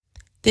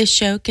This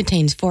show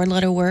contains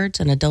 4-letter words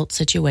and adult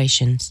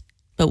situations.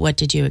 But what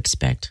did you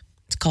expect?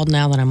 It's called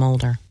Now That I'm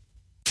Older.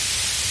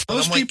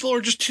 Most people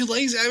are just too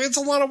lazy. I mean, it's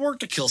a lot of work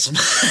to kill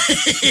somebody.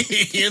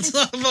 It's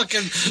not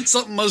fucking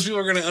something most people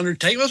are going to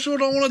undertake. Most people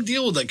don't want to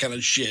deal with that kind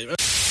of shit.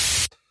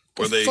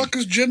 What the fuck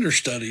is gender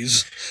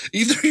studies?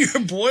 Either you're a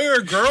boy or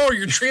a girl or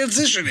you're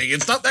transitioning.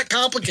 It's not that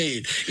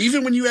complicated.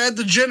 Even when you add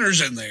the genders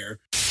in there.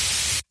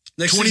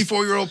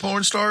 24-year-old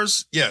porn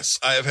stars? Yes,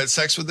 I have had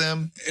sex with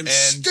them. And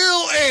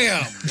still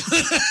am.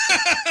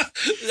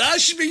 I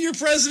should be your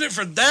president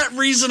for that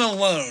reason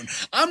alone.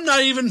 I'm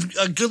not even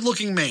a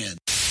good-looking man.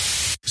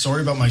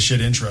 Sorry about my shit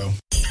intro.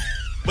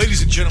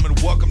 Ladies and gentlemen,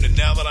 welcome to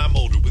Now That I'm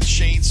Older with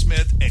Shane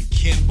Smith and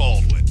Ken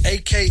Baldwin.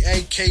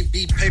 A.K.A.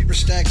 KB Paper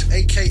Stacks,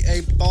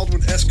 A.K.A.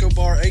 Baldwin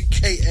Escobar,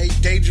 A.K.A.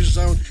 Danger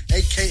Zone,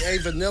 A.K.A.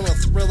 Vanilla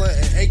Thriller,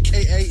 and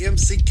A.K.A.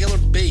 MC Killer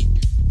B.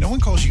 No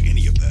one calls you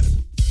any of that.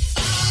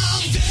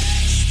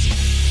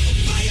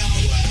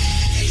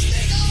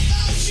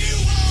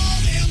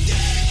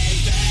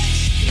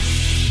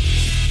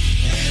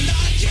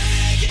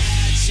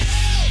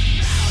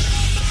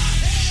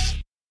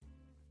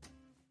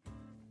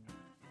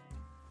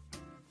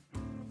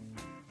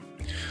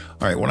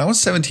 All right, when I was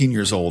 17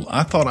 years old,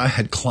 I thought I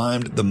had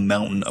climbed the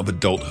mountain of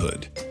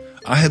adulthood.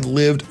 I had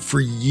lived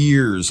for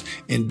years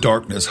in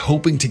darkness,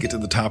 hoping to get to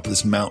the top of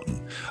this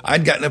mountain.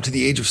 I'd gotten up to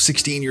the age of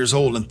 16 years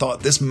old and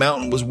thought this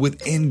mountain was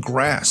within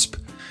grasp.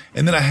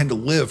 And then I had to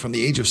live from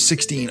the age of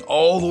 16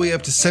 all the way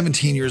up to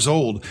 17 years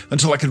old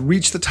until I could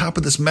reach the top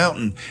of this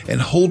mountain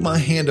and hold my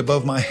hand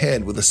above my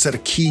head with a set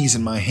of keys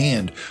in my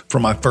hand for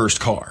my first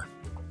car.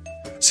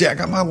 See, I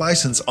got my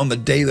license on the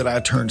day that I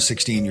turned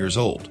 16 years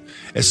old.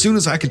 As soon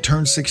as I could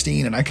turn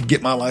 16 and I could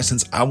get my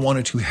license, I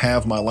wanted to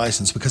have my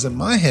license because in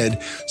my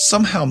head,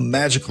 somehow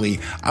magically,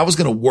 I was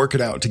going to work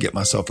it out to get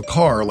myself a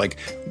car. Like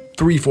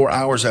 3-4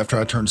 hours after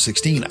I turned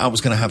 16, I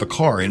was going to have a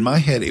car. In my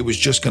head, it was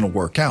just going to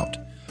work out.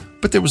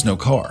 But there was no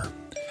car.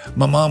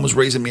 My mom was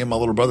raising me and my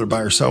little brother by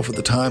herself at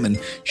the time, and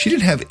she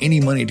didn't have any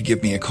money to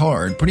give me a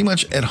car. And pretty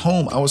much at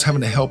home, I was having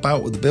to help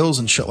out with the bills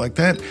and shit like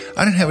that.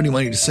 I didn't have any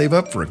money to save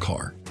up for a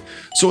car.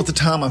 So at the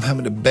time, I'm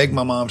having to beg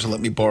my mom to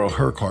let me borrow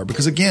her car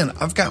because, again,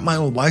 I've got my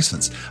own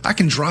license. I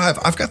can drive.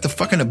 I've got the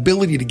fucking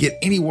ability to get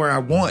anywhere I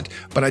want,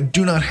 but I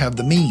do not have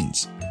the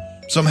means.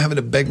 So I'm having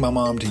to beg my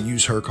mom to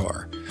use her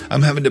car.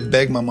 I'm having to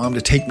beg my mom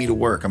to take me to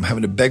work. I'm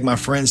having to beg my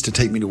friends to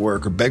take me to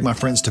work or beg my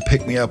friends to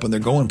pick me up when they're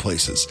going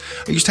places.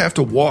 I used to have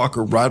to walk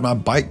or ride my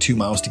bike 2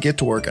 miles to get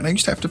to work, and I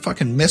used to have to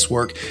fucking miss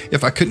work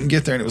if I couldn't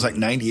get there and it was like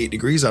 98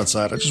 degrees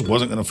outside. I just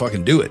wasn't going to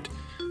fucking do it.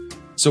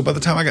 So by the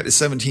time I got to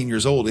 17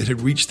 years old, it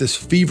had reached this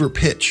fever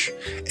pitch,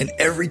 and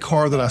every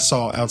car that I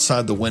saw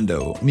outside the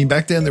window, I mean,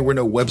 back then there were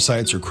no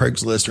websites or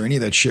Craigslist or any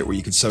of that shit where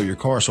you could sell your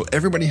car. So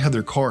everybody had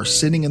their car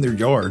sitting in their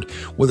yard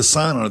with a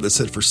sign on it that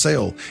said for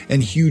sale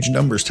and huge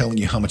numbers telling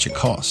you how much it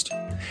cost.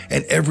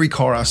 And every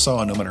car I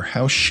saw, no matter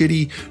how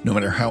shitty, no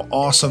matter how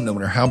awesome, no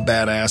matter how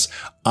badass,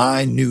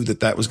 I knew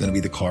that that was going to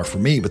be the car for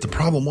me. But the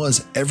problem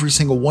was every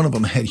single one of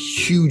them had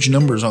huge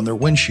numbers on their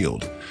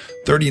windshield.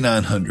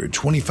 3,900,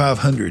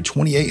 2,500,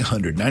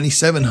 2,800,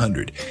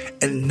 9,700,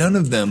 and none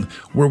of them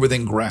were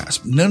within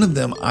grasp. None of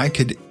them I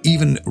could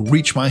even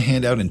reach my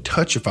hand out and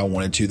touch if I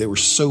wanted to. They were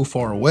so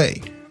far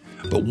away.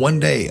 But one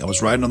day I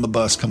was riding on the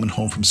bus coming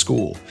home from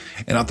school,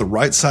 and out the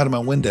right side of my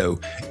window,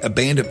 a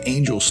band of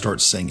angels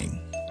starts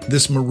singing.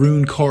 This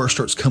maroon car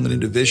starts coming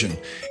into vision.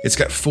 It's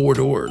got 4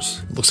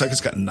 doors. It looks like it's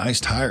got nice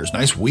tires,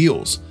 nice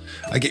wheels.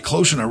 I get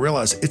closer and I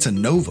realize it's a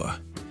Nova.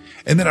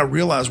 And then I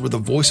realized where the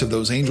voice of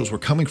those angels were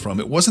coming from.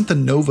 It wasn't the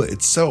Nova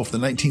itself, the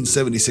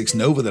 1976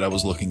 Nova that I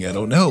was looking at.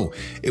 Oh no,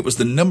 it was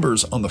the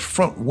numbers on the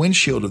front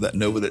windshield of that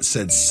Nova that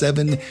said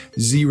 700,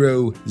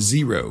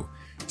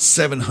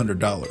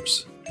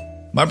 $700.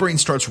 My brain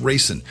starts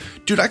racing.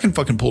 Dude, I can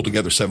fucking pull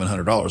together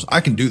 $700.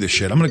 I can do this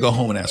shit. I'm going to go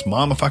home and ask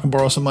mom if I can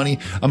borrow some money.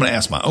 I'm going to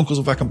ask my uncles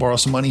if I can borrow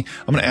some money.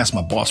 I'm going to ask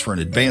my boss for an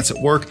advance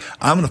at work.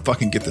 I'm going to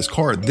fucking get this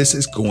car. This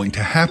is going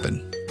to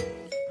happen.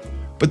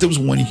 But there was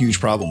one huge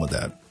problem with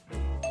that.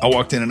 I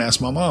walked in and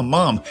asked my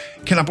mom,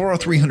 can I borrow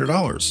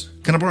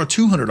 $300? Can I borrow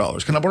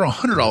 $200? Can I borrow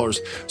 $100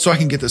 so I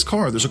can get this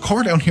car? There's a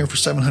car down here for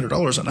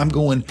 $700 and I'm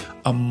going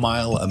a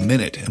mile a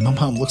minute. And my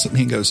mom looks at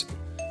me and goes,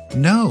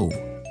 no,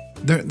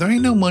 there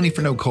ain't no money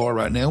for no car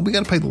right now. We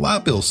got to pay the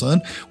light bill,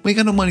 son. We ain't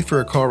got no money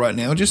for a car right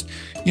now. Just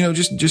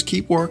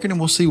keep working and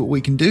we'll see what we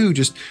can do.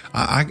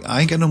 I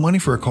ain't got no money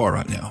for a car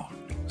right now.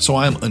 So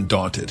I am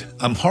undaunted.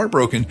 I'm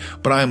heartbroken,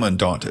 but I am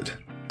undaunted.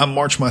 I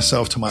march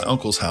myself to my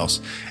uncle's house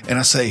and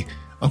I say,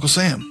 Uncle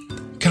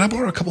Sam, can I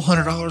borrow a couple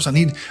 $100? I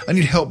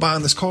need help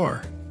buying this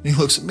car. And he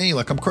looks at me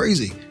like I'm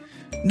crazy.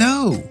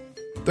 No,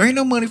 there ain't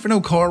no money for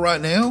no car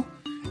right now.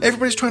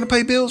 Everybody's trying to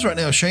pay bills right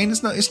now, Shane.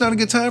 It's not a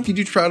good time for you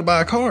to try to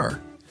buy a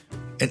car.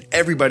 And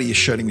everybody is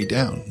shutting me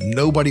down.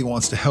 Nobody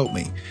wants to help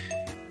me.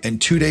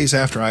 And 2 days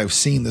after I've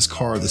seen this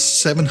car, the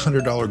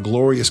 $700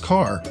 glorious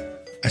car,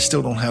 I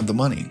still don't have the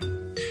money.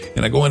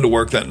 And I go into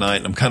work that night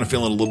and I'm kind of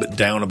feeling a little bit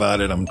down about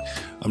it. I'm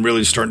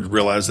really starting to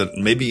realize that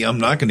maybe I'm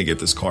not going to get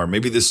this car.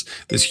 Maybe this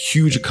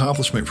huge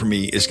accomplishment for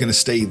me is going to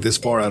stay this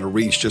far out of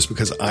reach just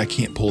because I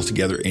can't pull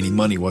together any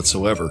money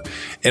whatsoever.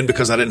 And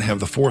because I didn't have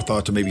the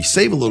forethought to maybe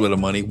save a little bit of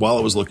money while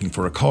I was looking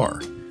for a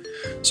car.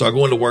 So I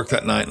go into work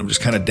that night and I'm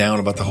just kind of down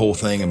about the whole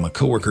thing. And my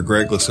coworker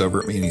Greg looks over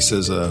at me and he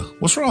says,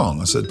 what's wrong?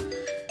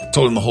 I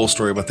told him the whole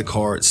story about the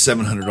car. It's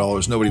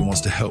 $700. Nobody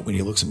wants to help me.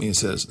 He looks at me and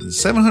says,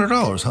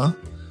 $700, huh?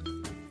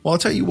 Well, I'll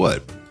tell you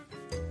what.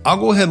 I'll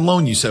go ahead and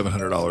loan you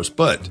 $700,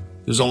 but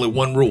there's only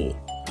one rule.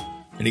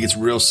 And he gets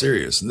real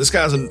serious. And this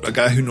guy's a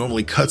guy who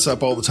normally cuts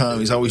up all the time.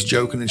 He's always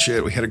joking and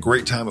shit. We had a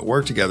great time at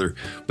work together,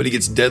 but he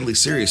gets deadly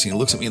serious. And he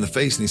looks at me in the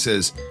face and he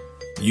says,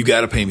 you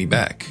got to pay me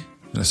back.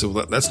 And I said,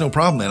 well, that's no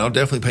problem, man. I'll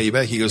definitely pay you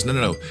back. He goes,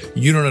 no.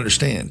 You don't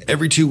understand.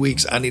 Every 2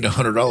 weeks, I need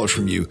 $100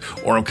 from you,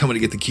 or I'm coming to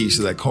get the keys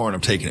to that car and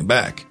I'm taking it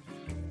back.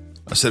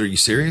 I said, are you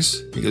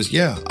serious? He goes,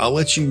 yeah, I'll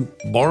let you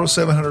borrow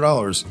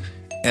 $700.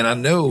 And I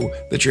know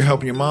that you're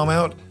helping your mom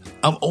out.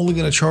 I'm only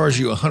going to charge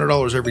you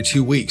 $100 every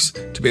 2 weeks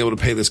to be able to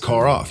pay this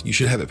car off. You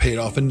should have it paid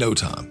off in no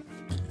time.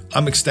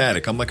 I'm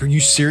ecstatic. I'm like, are you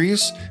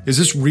serious? Is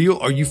this real?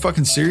 Are you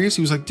fucking serious?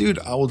 He was like, dude,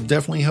 I will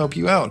definitely help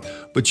you out,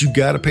 but you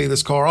got to pay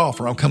this car off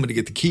or I'm coming to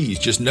get the keys.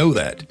 Just know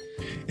that.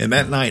 And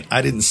that night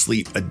I didn't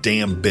sleep a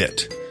damn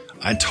bit.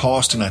 I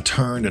tossed and I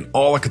turned and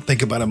all I could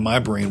think about in my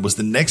brain was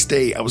the next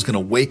day I was going to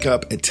wake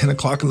up at 10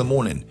 o'clock in the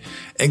morning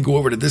and go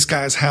over to this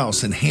guy's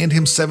house and hand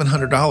him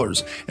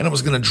 $700 and I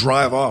was going to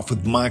drive off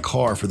with my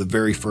car for the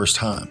very first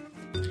time.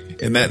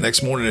 And that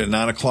next morning at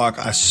 9 o'clock,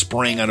 I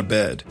sprang out of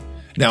bed.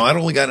 Now, I'd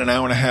only got an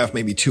hour and a half,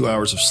 maybe 2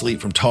 hours of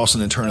sleep from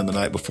tossing and turning the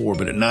night before,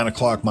 but at 9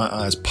 o'clock, my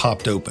eyes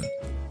popped open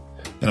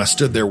and I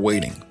stood there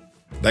waiting.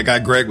 That guy,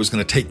 Greg, was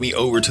going to take me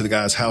over to the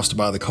guy's house to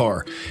buy the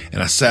car.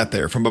 And I sat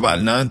there from about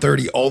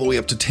 9:30 all the way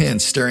up to 10,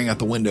 staring out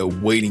the window,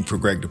 waiting for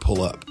Greg to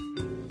pull up.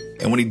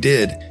 And when he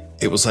did,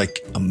 it was like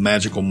a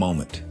magical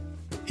moment.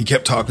 He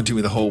kept talking to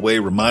me the whole way,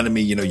 reminding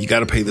me, you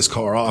got to pay this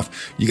car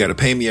off. You got to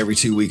pay me every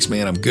 2 weeks,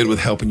 man. I'm good with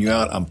helping you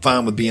out. I'm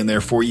fine with being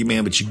there for you,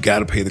 man, but you got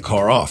to pay the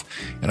car off.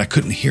 And I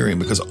couldn't hear him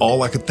because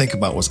all I could think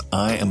about was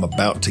I am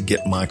about to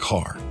get my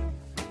car.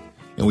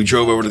 And we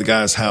drove over to the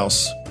guy's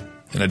house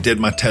and I did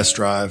my test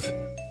drive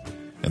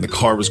and the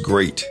car was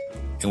great.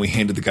 And we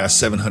handed the guy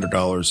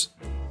 $700.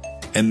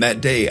 And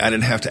that day, I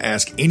didn't have to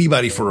ask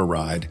anybody for a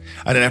ride.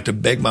 I didn't have to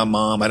beg my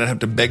mom. I didn't have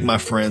to beg my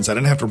friends. I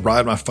didn't have to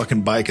ride my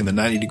fucking bike in the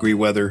 90-degree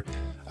weather.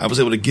 I was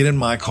able to get in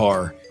my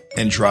car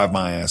and drive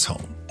my ass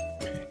home.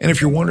 And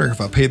if you're wondering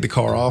if I paid the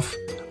car off,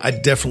 I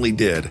definitely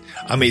did.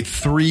 I made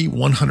 3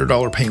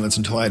 $100 payments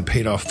until I had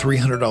paid off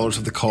 $300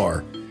 of the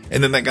car.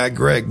 And then that guy,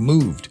 Greg,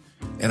 moved.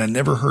 And I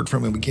never heard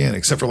from him again,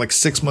 except for like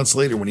 6 months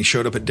later when he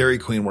showed up at Dairy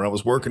Queen where I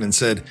was working and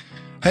said,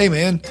 hey,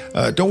 man,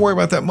 don't worry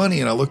about that money.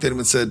 And I looked at him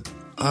and said,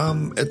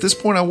 at this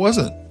point, I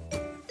wasn't.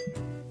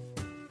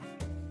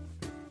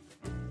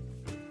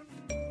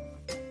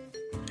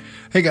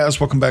 Hey guys,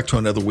 welcome back to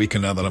another week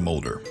of Now That I'm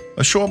Older,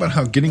 a show about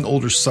how getting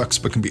older sucks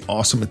but can be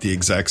awesome at the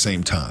exact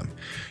same time.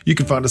 You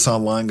can find us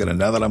online at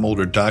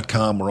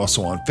nowthatimolder.com. We're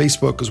also on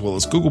Facebook as well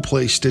as Google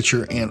Play,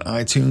 Stitcher, and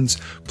iTunes.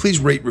 Please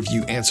rate,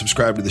 review, and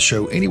subscribe to the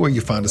show anywhere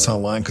you find us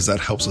online because that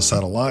helps us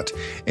out a lot.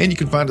 And you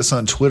can find us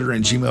on Twitter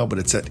and Gmail, but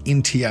it's at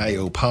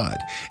NTIOPod.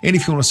 And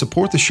if you want to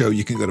support the show,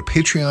 you can go to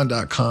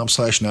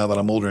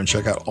patreon.com/nowthatimolder and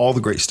check out all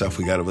the great stuff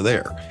we got over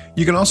there.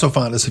 You can also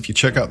find us if you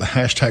check out the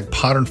hashtag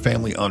Podern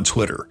Family on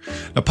Twitter.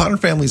 Now, Podern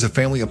Family is a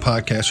family of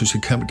podcasters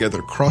who come together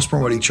to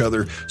cross-promote each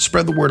other,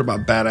 spread the word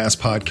about badass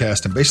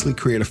podcast, and basically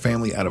create a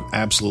family out of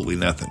absolutely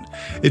nothing.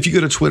 If you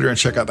go to Twitter and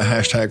check out the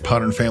hashtag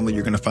Podern Family,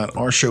 you're going to find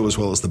our show as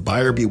well as the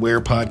Buyer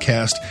Beware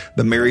podcast,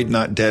 the Married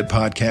Not Dead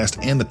podcast,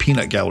 and the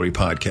Peanut Gallery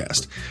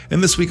podcast.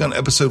 And this week on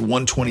episode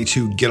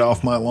 122, Get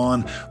Off My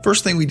Lawn,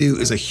 first thing we do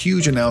is a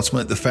huge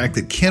announcement, the fact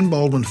that Ken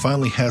Baldwin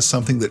finally has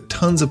something that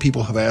tons of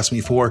people have asked me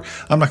for.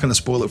 I'm not going to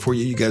spoil it for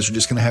you. You guys are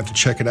just going to have to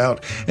check it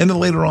out. And then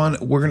later on,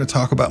 we're going to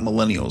talk about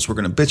millennials. We're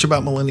going to bitch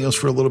about millennials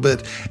for a little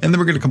bit, and then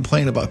we're going to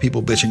complain about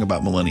people bitching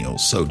about millennials.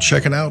 So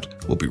check it out.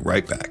 We'll be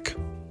right back.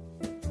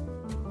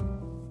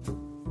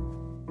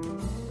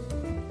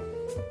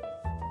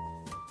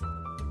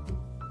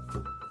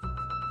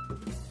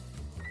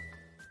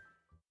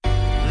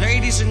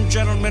 Ladies and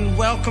gentlemen,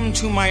 welcome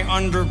to my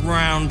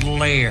underground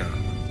lair.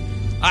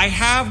 I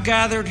have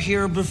gathered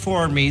here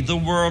before me the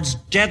world's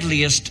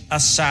deadliest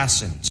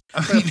assassins.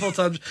 Full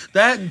time.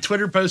 That and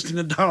Twitter posting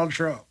to Donald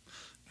Trump.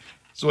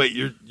 So wait,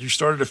 you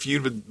started a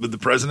feud with the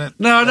president?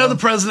 No, I know the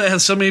president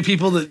has so many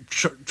people that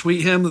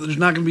tweet him that there's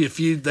not going to be a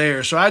feud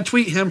there. So I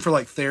tweet him for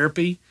like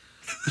therapy,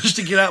 just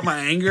to get out my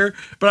anger.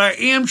 But I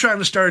am trying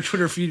to start a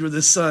Twitter feud with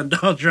his son,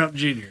 Donald Trump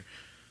Jr.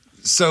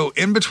 So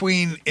in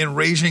between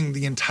enraging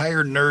the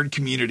entire nerd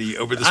community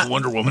over this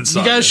Wonder Woman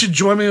saga, you guys should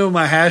join me with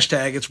my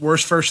hashtag. It's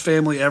worst first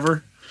family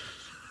ever.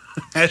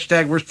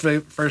 Hashtag worst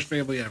first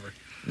family ever.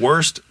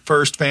 Worst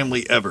first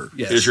family ever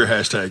is your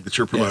hashtag that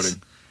you're promoting. Yes.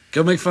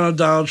 Go make fun of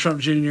Donald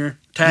Trump Jr.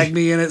 Tag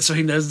me in it so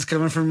he knows it's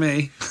coming from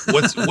me.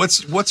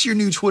 What's your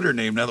new Twitter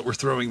name now that we're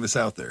throwing this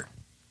out there?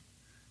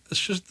 It's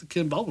just the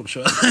Ken Baldwin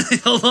Show.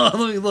 Hold on,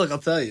 let me look. I'll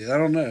tell you. I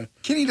don't know.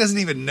 Kenny doesn't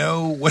even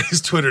know what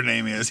his Twitter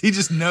name is. He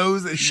just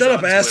knows that he's Shut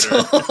up, on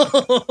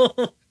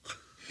asshole.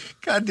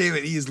 God damn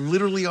it. He is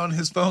literally on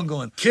his phone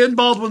going, Ken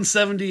Baldwin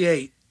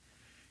 78.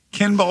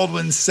 Ken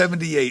Baldwin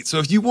 78. So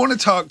if you want to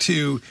talk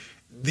to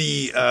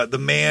the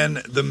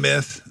man, the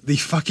myth, the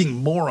fucking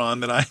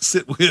moron that I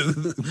sit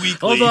with weekly.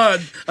 Hold on.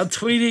 I'm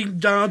tweeting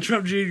Donald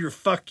Trump Jr.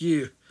 Fuck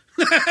you.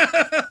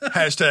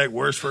 Hashtag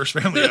worst first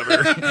family ever.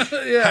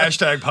 Yeah.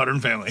 Hashtag Potter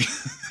and Family.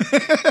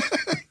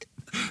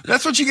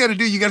 That's what you got to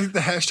do. You got to get the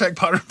hashtag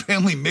Potter and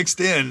Family mixed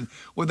in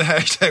with the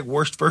hashtag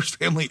worst first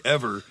family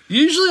ever.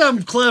 Usually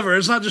I'm clever.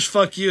 It's not just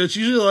fuck you. It's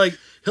usually like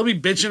he'll be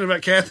bitching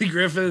about Kathy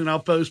Griffin and I'll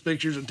post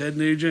pictures of Ted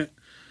Nugent.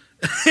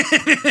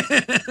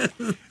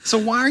 So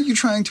why are you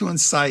trying to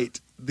incite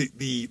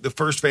the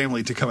first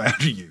family to come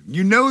after you?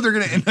 You know they're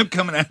going to end up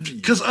coming after you.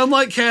 Because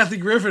unlike Kathy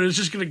Griffin, it's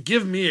just going to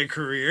give me a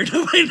career.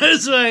 Nobody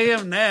knows who I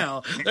am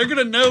now. They're going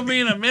to know me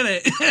in a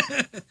minute.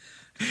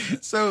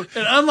 So,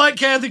 and unlike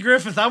Kathy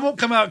Griffith, I won't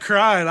come out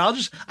crying.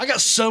 I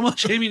got so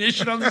much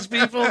ammunition on these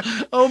people.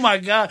 Oh my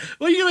God.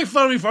 What are you going to make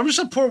fun of me for? I'm just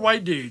a poor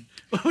white dude.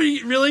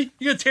 Really?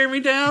 You going to tear me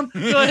down?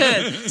 Go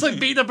ahead. It's like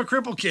beating up a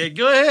crippled kid.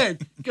 Go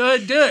ahead. Go ahead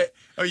and do it.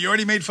 Oh, you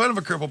already made fun of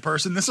a crippled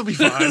person. This will be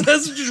fine.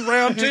 This is just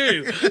round 2.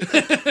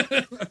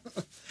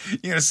 You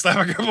going to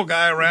slap a crippled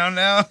guy around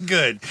now?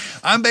 Good.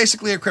 I'm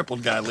basically a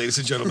crippled guy, ladies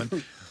and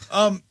gentlemen.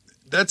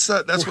 That's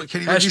what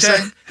Kenny would be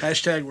saying.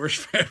 Hashtag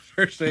worst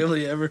first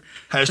family ever.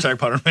 Hashtag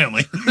Potter and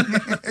Family.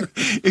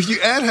 If you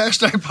add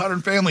hashtag Potter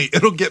and Family,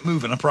 it'll get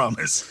moving, I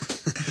promise.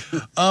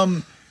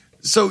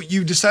 So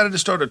you decided to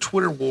start a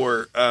Twitter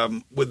war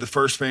with the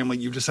first family.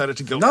 You decided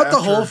to go Not after...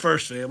 the whole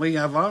first family.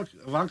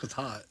 Ivanka's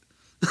hot.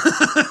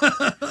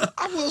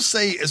 I will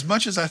say, as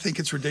much as I think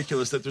it's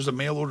ridiculous that there's a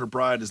mail order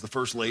bride as the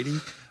first lady,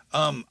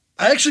 I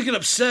actually get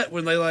upset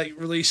when they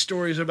release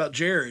stories about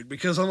Jared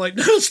because I'm like,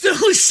 no, it's the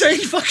only sane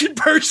fucking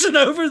person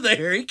over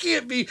there. He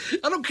can't be.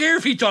 I don't care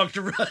if he talked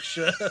to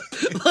Russia.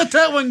 Let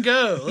that one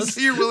go.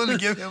 So you're willing to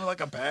give him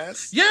like a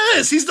pass?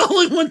 Yes, he's the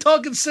only one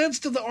talking sense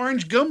to the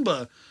Orange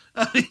Goomba.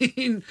 I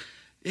mean,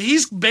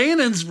 he's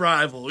Bannon's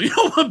rival. You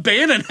don't want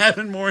Bannon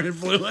having more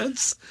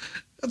influence.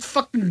 That's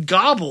fucking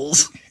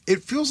gobbles.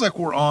 It feels like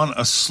we're on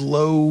a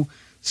slow,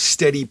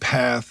 steady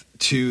path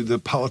to the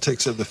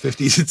politics of the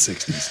 50s and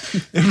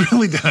 60s. It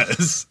really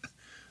does.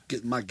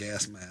 Get my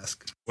gas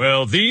mask.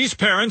 Well, these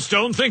parents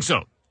don't think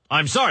so.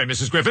 I'm sorry,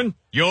 Mrs. Griffin.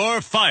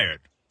 You're fired.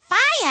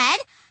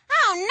 Fired?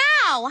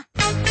 Oh,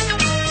 no.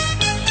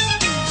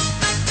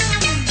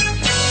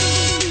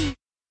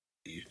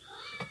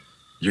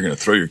 You're going to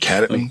throw your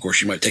cat at me? Of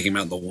course, you might take him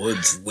out in the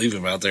woods and leave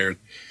him out there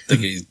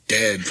thinking he's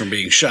dead from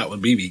being shot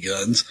with BB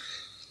guns.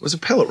 It was a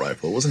pellet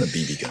rifle. It wasn't a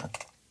BB gun.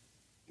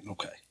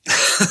 Okay.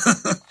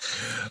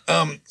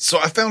 So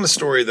I found a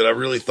story that I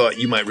really thought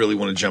you might really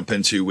want to jump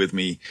into with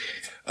me,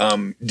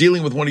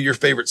 dealing with one of your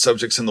favorite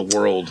subjects in the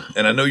world.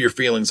 And I know your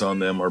feelings on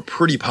them are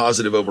pretty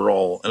positive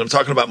overall. And I'm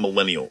talking about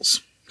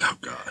millennials. Oh,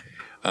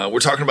 God. We're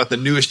talking about the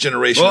newest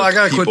generation. Well, I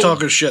got to quit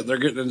talking shit. They're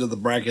getting into the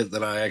bracket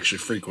that I actually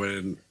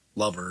frequented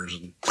lovers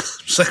and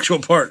sexual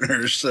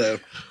partners. So,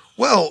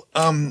 well,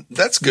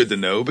 that's good to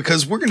know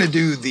because we're going to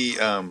do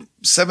the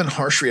 7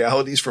 harsh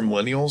realities for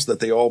millennials that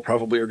they all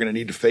probably are going to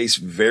need to face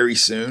very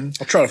soon.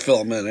 I'll try to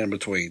fill them in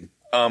between.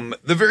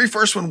 The very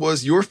first one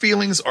was your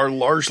feelings are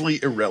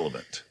largely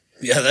irrelevant.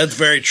 Yeah, that's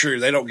very true.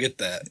 They don't get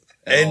that.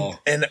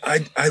 And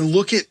I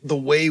look at the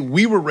way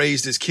we were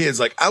raised as kids.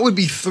 Like I would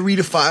be 3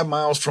 to 5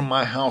 miles from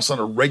my house on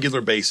a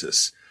regular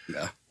basis.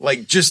 Yeah.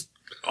 Like just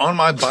on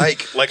my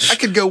bike. Like I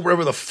could go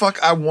wherever the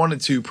fuck I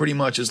wanted to pretty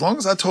much. As long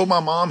as I told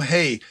my mom,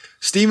 hey,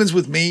 Steven's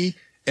with me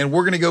and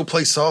we're going to go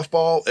play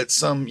softball at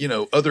some,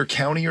 other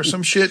county or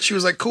some shit. She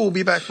was like, cool,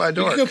 be back by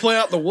dark. You can go play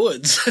out in the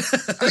woods.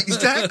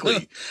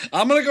 Exactly.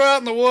 I'm going to go out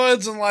in the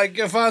woods and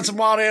go find some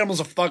wild animals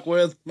to fuck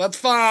with. That's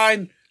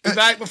fine. Be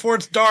back before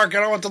it's dark. I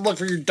don't want to look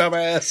for your dumb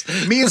ass.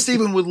 Me and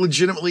Steven would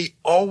legitimately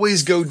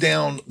always go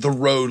down the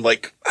road,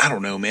 I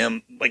don't know,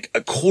 man, like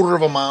a quarter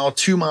of a mile,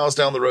 2 miles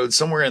down the road,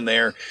 somewhere in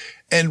there.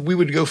 And we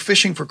would go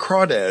fishing for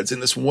crawdads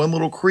in this one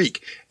little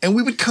creek. And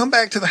we would come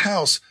back to the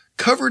house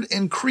covered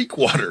in creek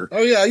water.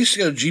 Oh, yeah. I used to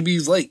go to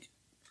GB's Lake.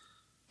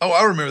 Oh,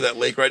 I remember that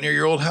lake right near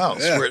your old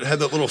house where it had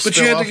that little But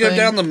you had to go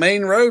down the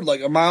main road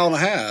like a mile and a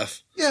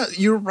half. Yeah,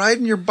 you're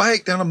riding your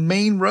bike down a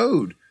main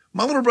road.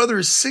 My little brother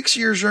is 6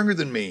 years younger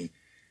than me.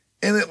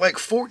 And at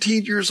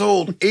 14 years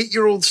old,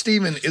 8-year-old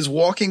Steven is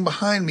walking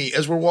behind me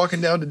as we're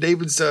walking down to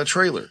David's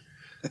trailer.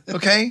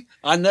 Okay?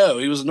 I know.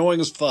 He was annoying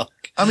as fuck.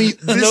 I mean,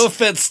 no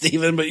offense,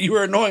 Steven, but you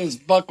were annoying as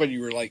fuck when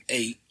you were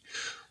 8.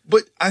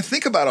 But I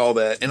think about all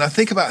that, and I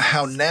think about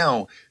how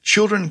now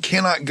children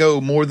cannot go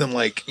more than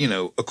a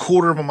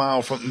quarter of a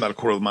mile from, not a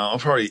quarter of a mile,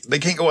 they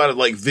can't go out of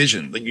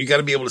vision. You got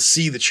to be able to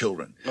see the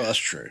children. Oh, that's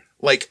true.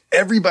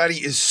 Everybody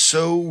is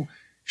so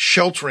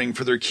sheltering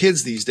for their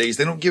kids these days.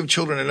 They don't give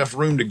children enough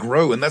room to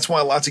grow. And that's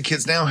why lots of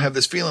kids now have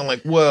this feeling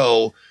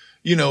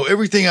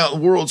everything out in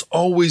the world's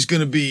always going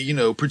to be,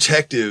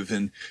 protective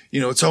and,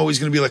 it's always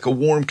going to be like a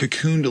warm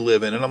cocoon to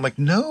live in. And I'm like,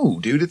 no,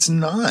 dude, it's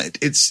not.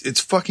 It's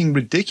fucking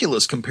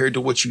ridiculous compared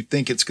to what you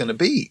think it's going to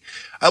be.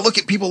 I look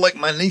at people like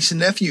my niece and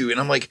nephew and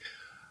I'm like,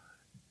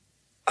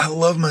 I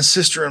love my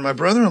sister and my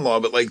brother-in-law,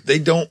 but like they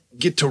don't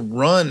get to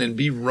run and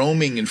be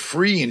roaming and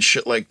free and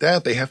shit like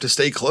that. They have to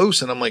stay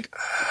close. And I'm like,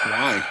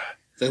 why?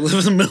 They live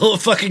in the middle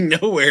of fucking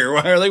nowhere.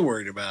 Why are they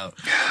worried about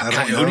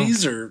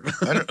coyotes or?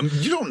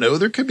 You don't know.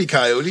 There could be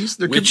coyotes.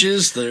 There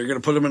witches. They're going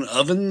to put them in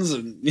ovens,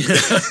 and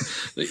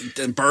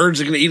and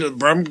birds are going to eat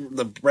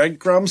the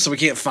breadcrumbs, so we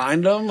can't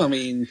find them. I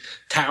mean,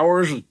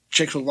 towers with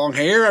chicks with long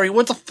hair. I mean,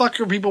 what the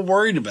fuck are people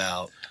worried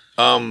about?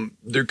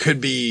 There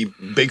could be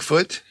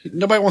Bigfoot.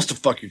 Nobody wants to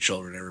fuck your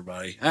children,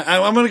 everybody.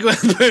 I'm going to go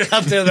ahead and put it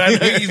out there that I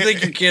know you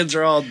think your kids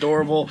are all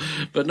adorable,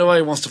 but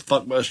nobody wants to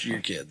fuck most of your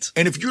kids.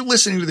 And if you're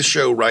listening to the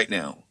show right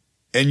now,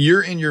 and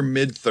you're in your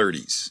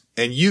mid-30s,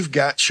 and you've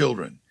got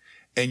children,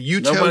 and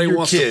you tell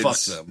your kids,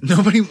 wants to fuck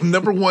them.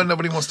 Number one,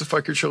 nobody wants to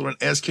fuck your children,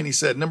 as Kenny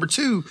said. Number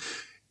two,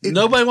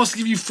 nobody wants to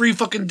give you free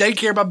fucking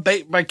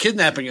daycare by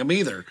kidnapping them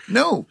either.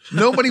 No,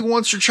 nobody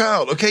wants your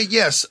child. Okay,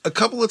 yes, a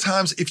couple of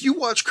times, if you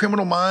watch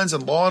Criminal Minds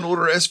and Law and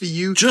Order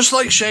SVU. Just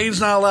like Shane's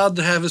not allowed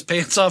to have his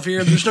pants off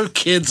here, there's no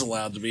kids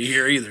allowed to be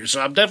here either. So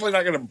I'm definitely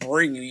not going to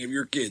bring any of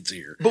your kids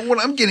here. But what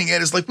I'm getting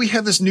at is like we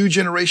have this new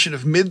generation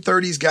of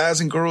mid-30s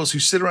guys and girls who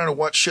sit around and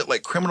watch shit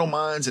like Criminal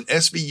Minds and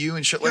SVU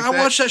and shit like that. I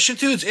watch that shit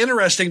too. It's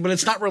interesting, but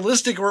it's not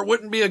realistic or it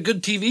wouldn't be a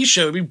good TV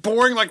show. It'd be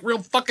boring like real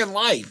fucking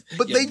life.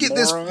 But they get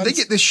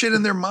this shit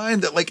in their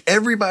mind that like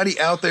everybody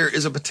out there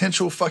is a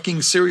potential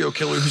fucking serial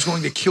killer who's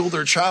going to kill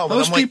their child.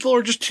 Most people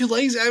are just too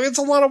lazy. I mean, it's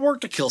a lot of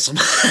work to kill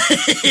somebody.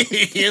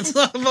 It's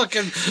not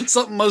fucking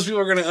something most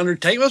people are going to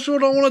undertake. Most people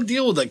don't want to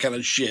deal with that kind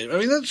of shit. I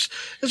mean, it's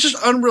just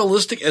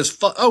unrealistic as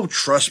fuck. Oh,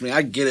 trust me,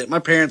 I get it. My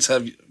parents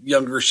have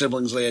younger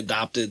siblings they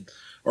adopted,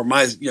 or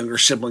my younger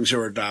siblings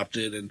who are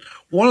adopted, and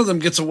one of them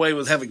gets away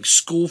with having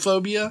school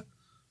phobia.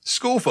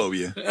 School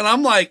phobia? And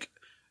I'm like,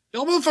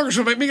 y'all motherfuckers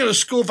would make me go to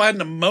school if I had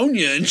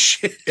pneumonia and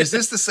shit. Is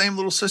this the same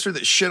little sister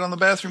that shit on the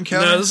bathroom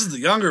counter? No, this is the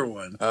younger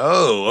one.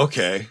 Oh,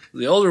 okay.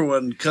 The older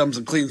one comes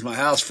and cleans my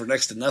house for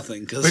next to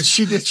nothing. But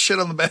she did shit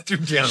on the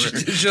bathroom counter.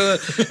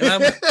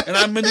 And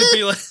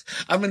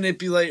I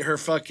manipulate her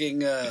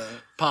fucking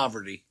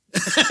poverty.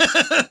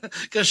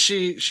 Because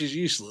she's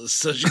useless,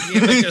 so she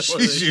can't make it.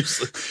 She's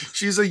useless.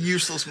 She's a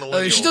useless millennial.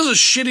 I mean, she does a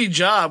shitty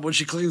job when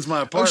she cleans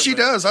my apartment. Oh, she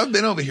does. I've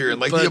been over here,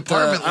 and the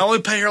apartment. I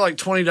only pay her like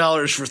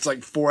 $20 for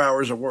like 4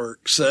 hours of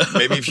work. So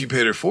maybe if you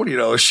paid her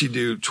 $40, she'd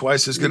do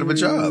twice as good of a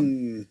job.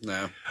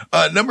 No.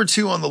 Number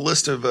 2 on the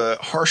list of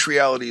harsh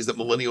realities that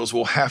millennials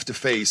will have to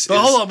face.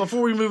 But hold on,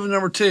 before we move to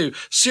number 2,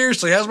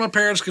 seriously, how's my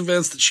parents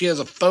convinced that she has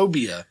a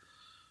phobia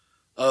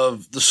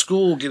of the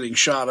school getting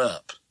shot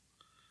up?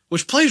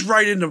 Which plays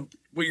right into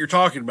what you're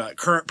talking about,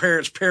 current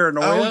parents'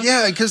 paranoia. Oh,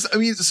 yeah, because, I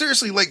mean,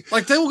 seriously, like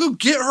they will go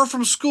get her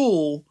from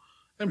school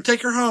and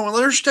take her home and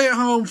let her stay at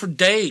home for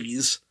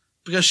days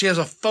because she has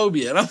a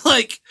phobia. And I'm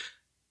like,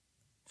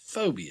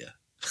 phobia?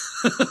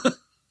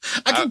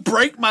 I could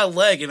break my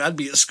leg and I'd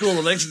be at school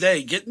the next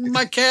day getting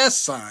my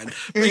cast signed.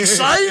 I'm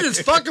excited as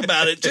fuck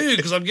about it, too,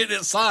 because I'm getting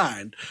it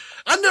signed.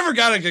 I never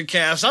got a good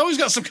cast. I always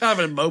got some kind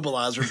of an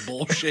immobilizer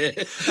bullshit.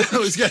 I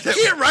always got that.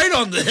 Get right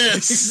on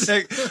this.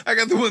 I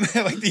got the one that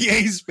had like the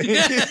ace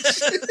bandage.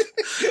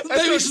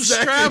 Maybe some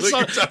straps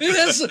on.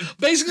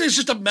 Basically, it's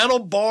just a metal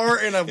bar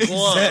and a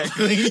glove.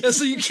 Exactly. And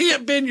so you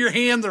can't bend your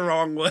hand the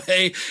wrong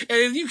way.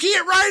 And you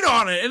can't write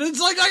on it. And it's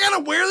like, I got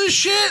to wear this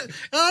shit. And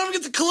I don't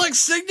get to collect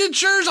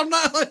signatures. I'm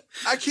not like.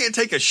 I can't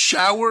take a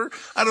shower.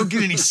 I don't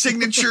get any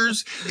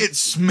signatures. It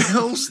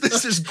smells.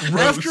 This is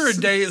gross. After a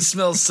day, it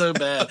smells so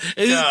bad.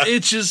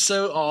 It's just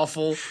so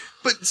awful.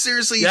 But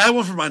seriously. Yeah, I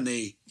went for my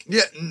knee.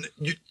 Yeah.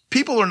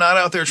 People are not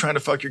out there trying to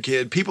fuck your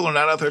kid. People are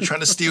not out there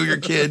trying to steal your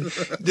kid.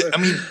 I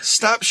mean,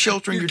 stop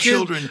sheltering your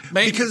children.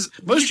 Because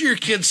most of your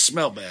kids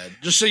smell bad.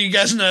 Just so you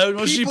guys know,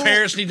 most of your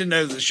parents need to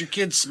know this. Your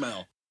kids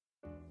smell.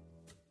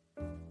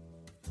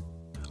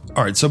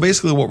 All right, so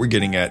basically what we're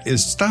getting at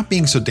is stop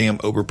being so damn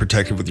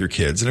overprotective with your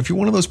kids. And if you're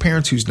one of those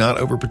parents who's not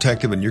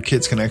overprotective and your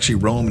kids can actually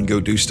roam and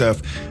go do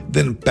stuff,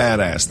 then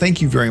badass.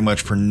 Thank you very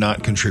much for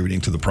not contributing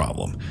to the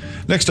problem.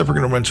 Next up, we're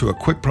going to run to a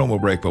quick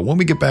promo break, but when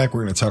we get back,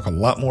 we're going to talk a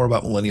lot more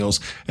about millennials,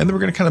 and then we're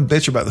going to kind of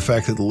bitch about the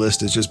fact that the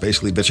list is just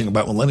basically bitching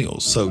about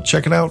millennials. So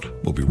check it out.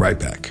 We'll be right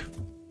back.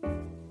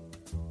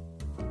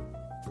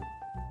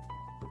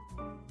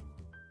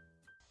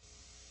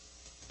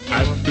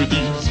 After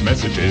these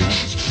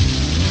messages,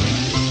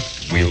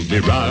 we'll be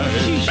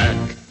right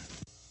back.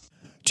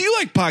 Do you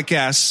like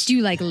podcasts? Do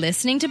you like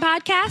listening to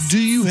podcasts? Do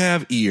you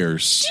have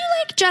ears? Do you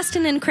like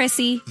Justin and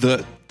Chrissy?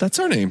 That's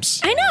our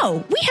names. I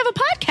know. We have a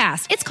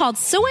podcast. It's called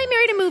So I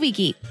Married a Movie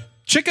Geek.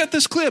 Check out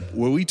this clip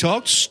where we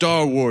talk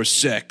Star Wars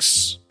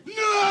sex.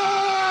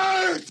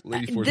 Nerd!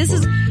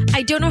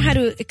 I don't know how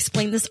to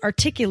explain this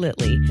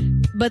articulately,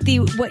 but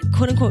what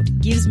quote unquote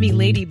gives me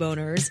lady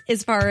boners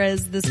as far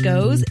as this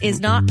goes is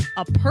not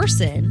a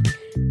person,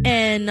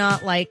 and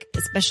not like,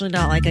 especially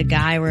not like a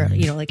guy where,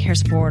 like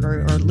Harrison Ford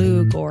or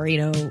Luke, or,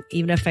 even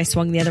if I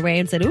swung the other way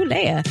and said, ooh,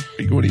 Leia.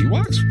 Are you going to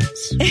Ewoks?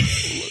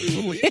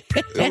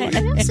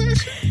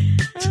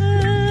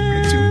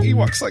 Two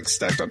Ewoks like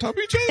stacked on top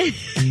of each other?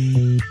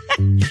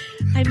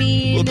 I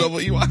mean, little double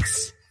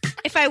Ewoks.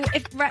 If I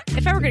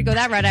were going to go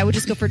that route, I would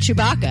just go for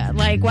Chewbacca.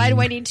 Like, why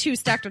do I need two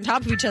stacked on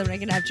top of each other when I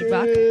can have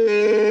Chewbacca?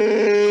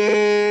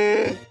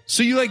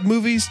 So you like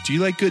movies? Do you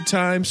like good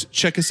times?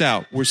 Check us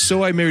out. We're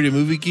So I Married a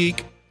Movie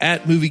Geek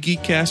at Movie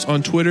Geekcast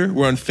on Twitter.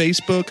 We're on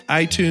Facebook,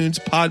 iTunes,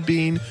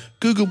 Podbean,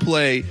 Google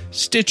Play,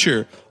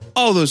 Stitcher,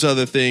 all those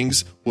other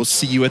things. We'll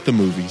see you at the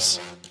movies.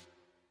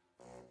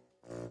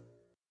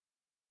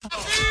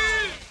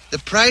 The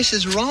price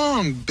is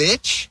wrong,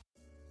 bitch.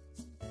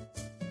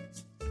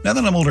 Now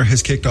That I'm Older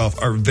has kicked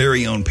off our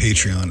very own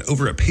Patreon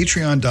over at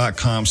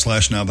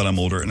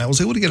patreon.com/nowthatimolder, and I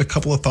was able to get a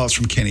couple of thoughts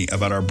from Kenny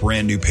about our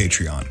brand new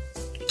Patreon.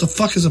 What the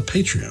fuck is a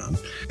Patreon?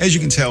 As you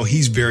can tell,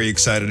 he's very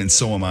excited, and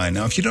so am I.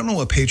 Now, if you don't know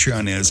what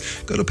Patreon is,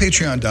 go to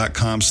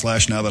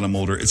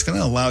patreon.com/nowthatimolder. It's going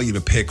to allow you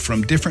to pick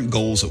from different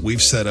goals that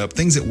we've set up,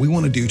 things that we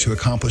want to do to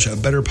accomplish a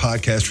better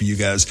podcast for you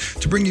guys,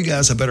 to bring you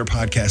guys a better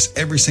podcast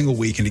every single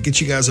week, and to get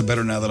you guys a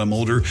better Now That I'm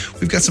Older.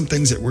 We've got some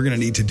things that we're going to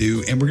need to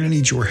do, and we're going to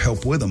need your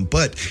help with them.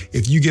 But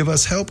if you give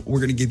us help, we're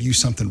going to give you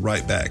something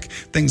right back.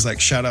 Things like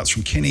shout outs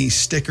from Kenny,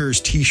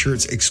 stickers,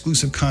 t-shirts,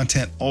 exclusive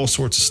content, all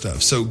sorts of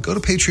stuff. So go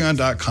to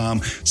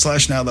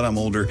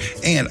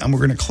patreon.com/nowthatimolder, and we're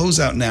going to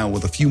close out now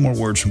with a few more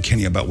words from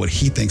Kenny about what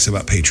he thinks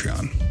about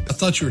Patreon. I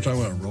thought you were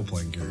talking about a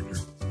role-playing character.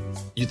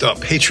 You thought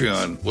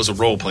Patreon was a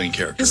role-playing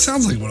character? It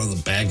sounds like one of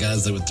the bad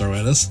guys they would throw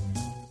at us.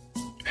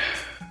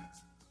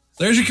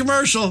 There's your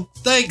commercial.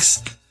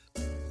 Thanks.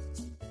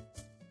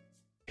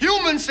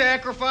 Human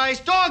sacrifice,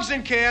 dogs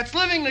and cats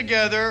living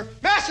together,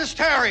 mass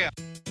hysteria.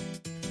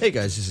 Hey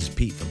guys, this is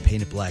Pete from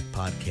Paint It Black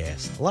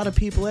Podcast. A lot of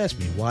people ask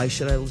me, why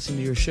should I listen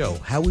to your show?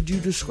 How would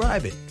you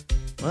describe it?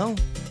 Well,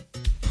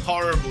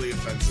 horribly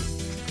offensive.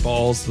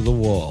 Balls to the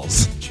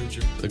walls.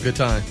 A good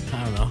time.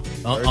 I don't know.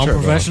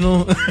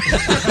 Unprofessional.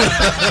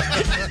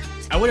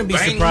 I wouldn't be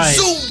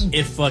surprised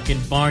if fucking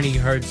Barney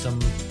heard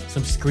some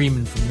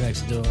screaming from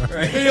next door.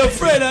 Right. Hey, yo,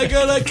 Fred, I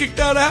got kicked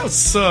out of the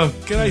house.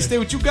 Can I stay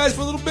with you guys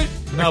for a little bit?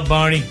 No,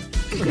 Barney.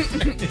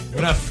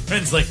 We're not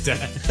friends like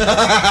that.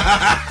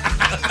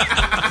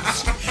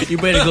 You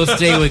better go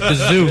stay with the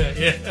zoo.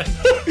 Yeah.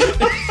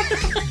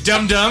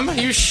 Dum-dum,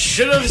 you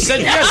should have said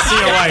yes to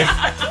your wife.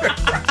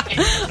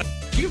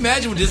 Can you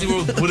imagine what Disney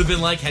World would have been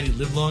like had he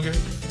lived longer?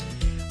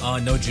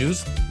 No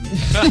Jews.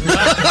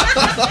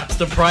 It's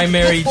the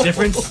primary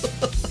difference.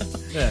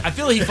 Yeah. I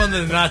feel like he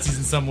funded the Nazis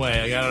in some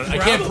way. I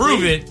can't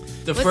prove it.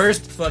 The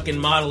first fucking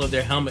model of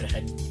their helmet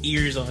had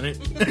ears on it.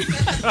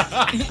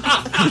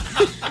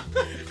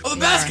 Oh, the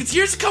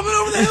Basketeers coming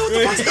over the hill. What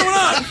the fuck's going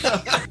on?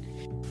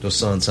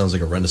 Dosan sounds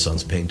like a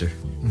Renaissance painter.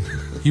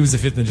 He was a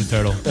fifth Ninja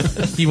Turtle.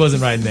 He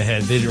wasn't right in the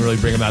head. They didn't really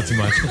bring him out too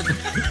much.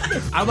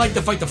 I'd like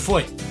to fight the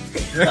foot.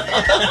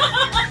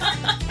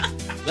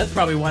 That's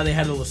probably why they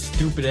had all the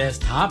stupid ass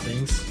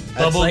toppings.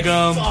 Bubble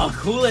gum. Fuck,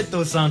 who let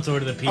those sounds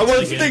order the pizza? I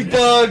want stink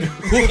bug.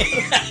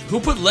 Who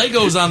put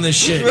Legos on this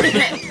shit?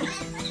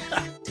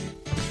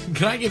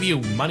 Can I give you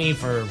money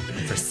for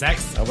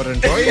sex? I would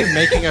enjoy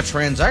making a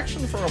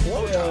transaction for a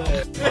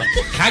blowjob.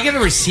 Can I get a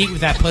receipt with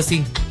that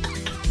pussy?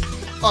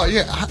 Oh,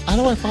 yeah. How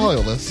do I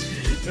follow this?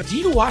 Do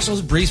you wash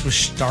those briefs with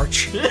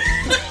starch?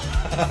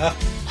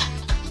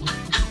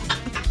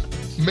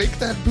 Make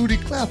that booty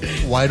clap.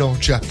 Why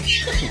don't you?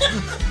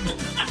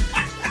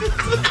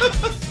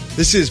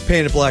 This is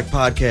Paint It Black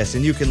Podcast,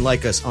 and you can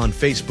like us on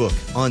Facebook,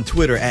 on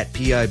Twitter at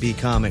PIB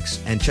Comics,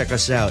 and check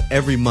us out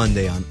every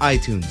Monday on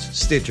iTunes,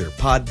 Stitcher,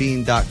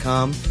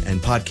 Podbean.com,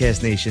 and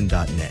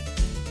PodcastNation.net.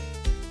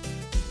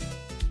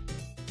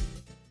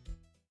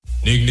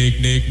 Nick,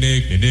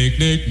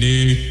 Nickelodeon.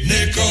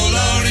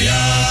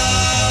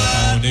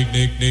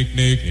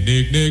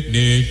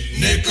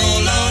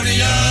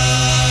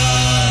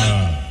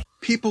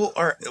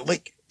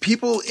 Nickelodeon.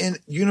 People in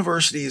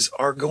universities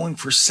are going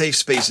for safe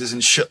spaces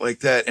and shit like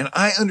that. And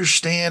I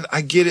understand,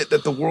 I get it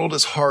that the world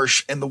is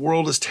harsh and the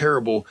world is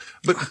terrible,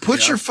 but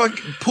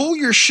pull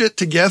your shit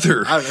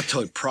together. I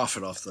totally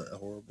profit off that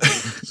horrible.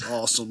 It's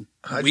awesome.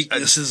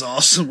 Weakness is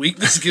awesome.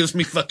 Weakness gives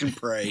me fucking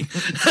prey.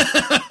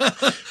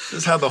 This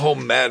is how the whole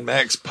Mad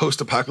Max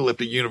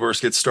post-apocalyptic universe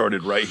gets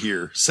started right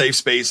here. Safe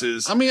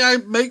spaces. I mean, I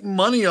make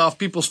money off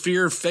people's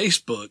fear of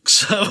Facebook.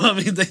 So, I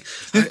mean,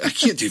 I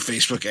can't do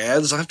Facebook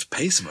ads. I have to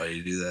pay somebody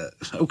to do that.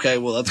 Okay,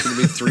 well, that's going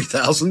to be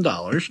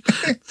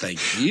 $3,000.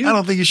 Thank you. I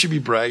don't think you should be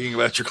bragging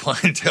about your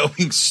clientele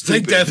being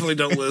stupid. They definitely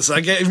don't listen.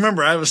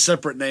 Remember, I have a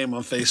separate name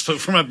on Facebook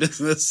for my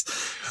business.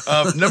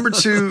 Number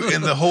two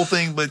in the whole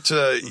thing, but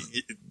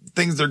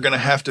things they're going to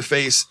have to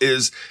face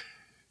is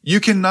you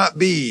cannot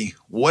be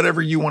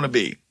whatever you want to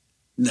be.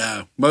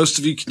 No, most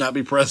of you cannot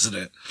be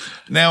president.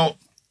 Now,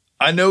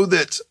 I know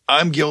that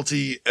I'm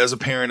guilty as a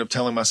parent of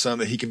telling my son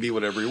that he can be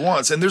whatever he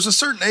wants. And there's a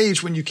certain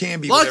age when you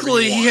can be whatever you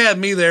want. Luckily, he had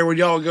me there when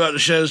y'all would go out to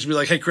shows to be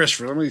like, hey,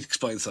 Christopher, let me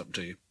explain something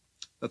to you.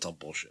 That's all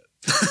bullshit.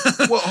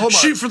 Well, hold on.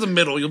 Shoot for the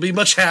middle. You'll be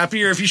much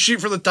happier. If you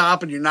shoot for the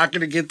top and you're not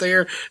going to get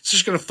there, it's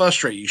just going to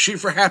frustrate you. Shoot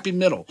for happy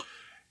middle.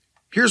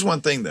 Here's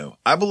one thing, though.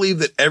 I believe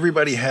that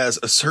everybody has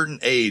a certain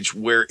age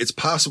where it's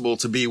possible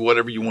to be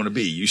whatever you want to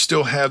be. You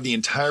still have the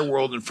entire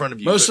world in front of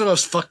you. Most of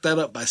us fucked that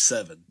up by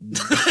 7.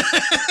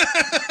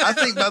 I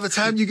think by the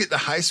time you get to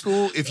high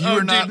school, if you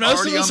are not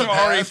most already of us on the are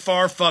path, already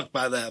far fucked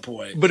by that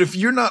point. But if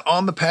you're not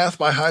on the path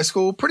by high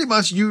school, pretty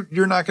much you're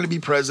not going to be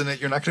president.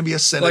 You're not going to be a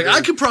senator. Like,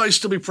 I could probably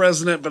still be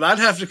president, but I'd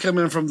have to come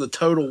in from the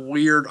total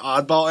weird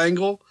oddball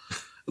angle.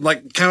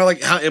 Like, kind of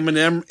like how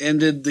Eminem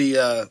ended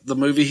the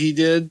movie he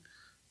did.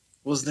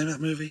 What was the name of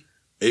that movie?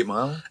 8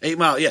 Mile? 8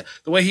 Mile, yeah.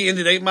 The way he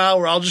ended 8 Mile,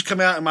 where I'll just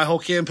come out and my whole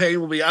campaign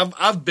will be,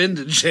 I've been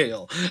to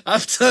jail.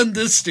 I've done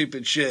this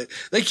stupid shit.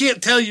 They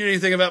can't tell you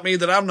anything about me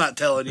that I'm not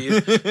telling you.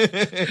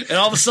 And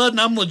all of a sudden,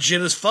 I'm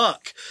legit as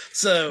fuck.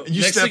 So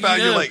you step out,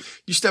 you're like,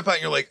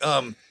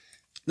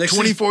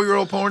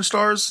 24-year-old porn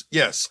stars?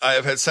 Yes, I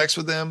have had sex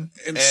with them.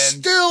 And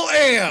still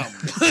am.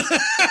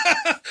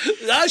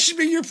 I should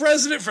be your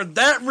president for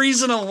that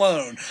reason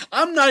alone.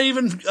 I'm not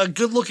even a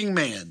good-looking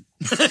man.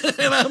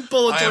 And I'm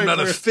pulling. I am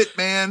not a fit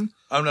man.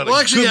 I'm not a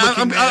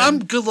good-looking man. I'm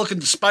good-looking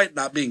despite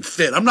not being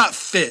fit. I'm not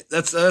fit.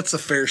 That's a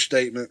fair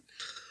statement.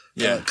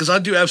 Yeah, because I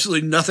do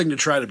absolutely nothing to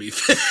try to be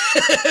fit.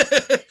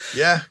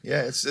 Yeah,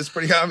 it's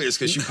pretty obvious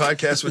because you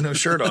podcast with no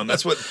shirt on.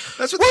 That's what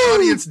the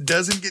audience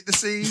doesn't get to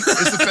see is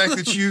the fact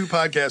that you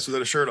podcast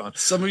without a shirt on.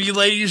 Some of you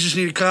ladies just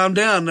need to calm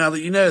down now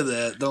that you know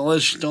that.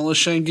 Don't let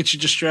Shane get you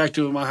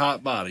distracted with my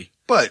hot body.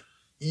 But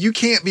you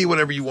can't be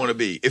whatever you want to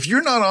be. If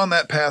you're not on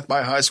that path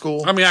by high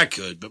school. I mean, I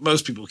could, but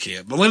most people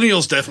can't.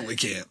 Millennials definitely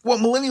can't. Well,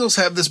 millennials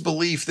have this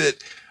belief that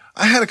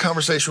I had a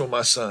conversation with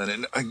my son,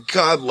 and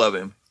God love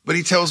him, but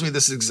he tells me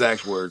this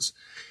exact words.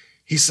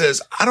 He says,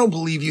 I don't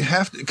believe you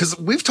have to, because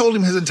we've told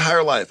him his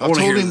entire life.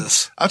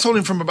 I told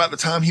him from about the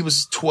time he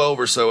was 12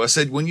 or so. I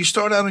said, when you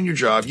start out on your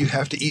job, you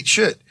have to eat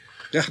shit.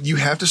 Yeah. You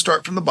have to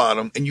start from the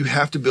bottom and you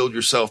have to build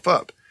yourself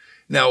up.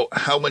 Now,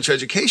 how much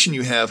education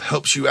you have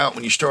helps you out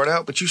when you start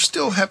out, but you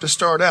still have to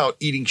start out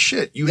eating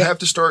shit. You have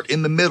to start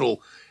in the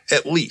middle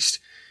at least.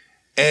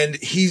 And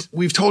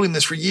we've told him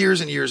this for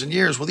years and years and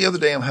years. Well, the other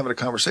day I'm having a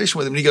conversation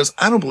with him and he goes,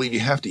 I don't believe you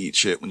have to eat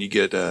shit when you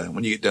get done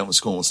with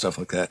school and stuff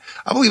like that.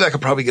 I believe I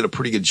could probably get a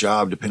pretty good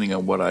job depending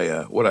on what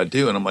I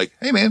do. And I'm like,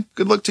 hey man,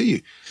 good luck to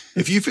you.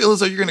 If you feel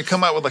as though you're going to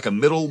come out with like a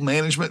middle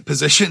management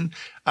position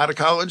out of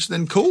college,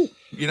 then cool.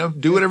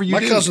 Do whatever you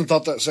do. My cousin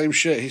thought that same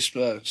shit. He's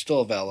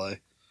still a valet.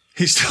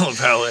 He's still a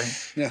valet.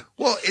 Yeah.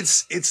 Well,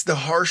 it's the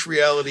harsh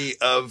reality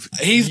of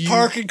he's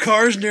parking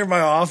cars near my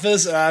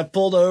office, and I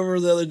pulled over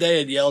the other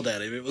day and yelled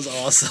at him. It was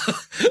awesome.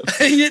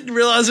 He didn't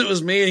realize it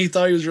was me, and he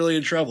thought he was really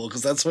in trouble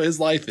because that's what his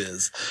life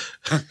is.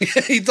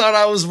 He thought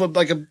I was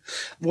like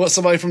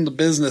somebody from the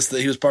business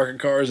that he was parking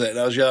cars at, and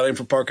I was yelling at him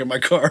for parking my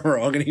car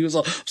wrong, and he was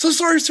all, "I'm so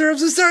sorry, sir. I'm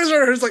so sorry,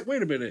 sir." I was like,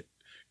 "Wait a minute,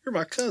 you're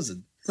my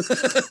cousin."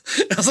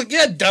 I was like,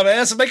 "Yeah,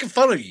 dumbass, I'm making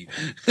fun of you."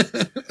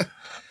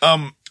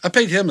 I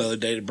paid him the other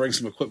day to bring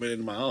some equipment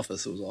into my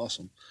office. It was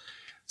awesome.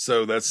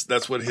 So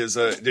that's what his,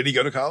 did he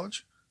go to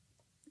college?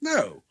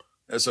 No.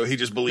 So he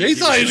just believed he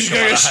thought he was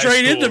going to go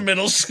straight into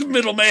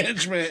middle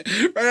management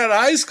right out of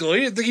high school.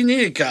 He didn't think he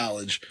needed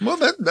college. Well,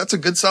 that's a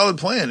good solid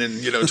plan in,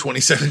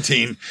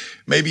 2017,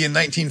 maybe in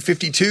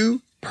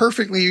 1952.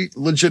 Perfectly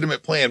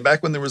legitimate plan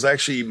back when there was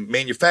actually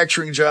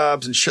manufacturing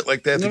jobs and shit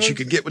like that you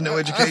could get with no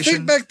education. I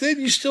think back then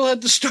you still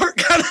had to start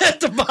kind of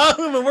at the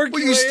bottom and work.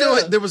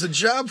 Well, there was a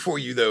job for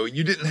you though.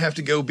 You didn't have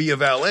to go be a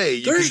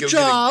valet. There's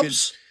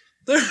jobs.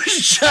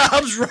 There's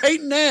jobs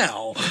right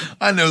now.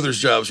 I know there's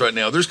jobs right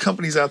now. There's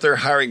companies out there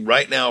hiring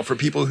right now for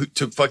people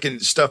to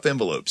fucking stuff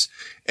envelopes.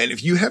 And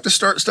if you have to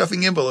start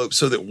stuffing envelopes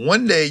so that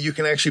one day you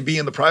can actually be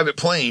in the private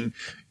plane,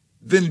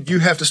 then you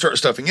have to start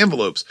stuffing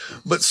envelopes.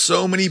 But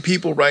so many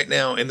people right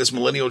now in this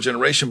millennial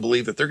generation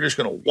believe that they're just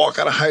going to walk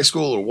out of high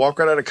school or walk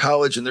right out of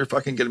college and they're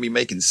fucking going to be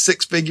making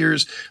 6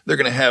 figures. They're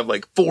going to have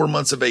like 4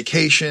 months of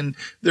vacation.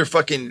 Their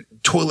fucking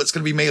toilet's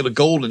going to be made of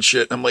gold and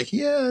shit. And I'm like,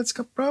 yeah, it's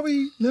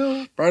probably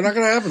no. Probably not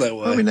going to happen that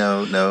way. Probably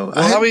no.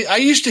 Well, I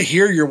used to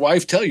hear your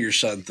wife tell your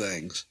son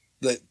things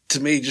that to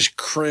me just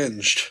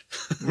cringed.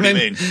 What do you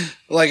mean?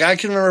 Like I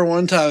can remember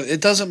one time,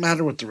 it doesn't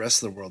matter what the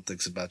rest of the world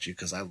thinks about you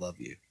because I love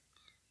you.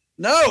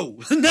 No,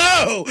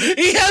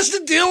 he has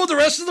to deal with the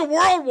rest of the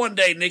world one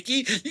day,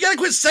 Nikki. You got to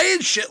quit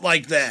saying shit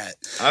like that.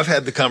 I've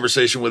had the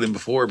conversation with him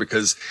before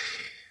because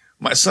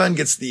my son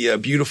gets the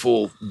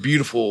beautiful,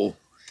 beautiful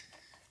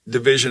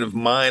division of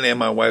mine and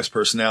my wife's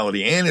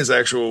personality and his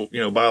actual,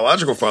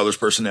 biological father's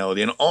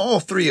personality. And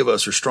all 3 of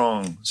us are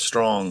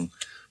strong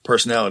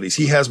personalities.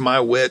 He has my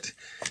wit,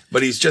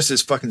 but he's just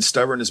as fucking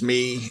stubborn as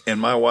me and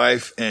my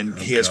wife. And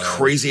he has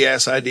crazy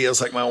ass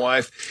ideas like my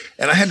wife.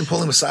 And I had to pull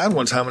him aside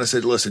one time and I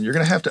said, listen, you're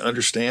going to have to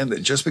understand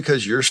that just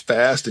because you're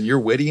fast and you're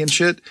witty and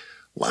shit,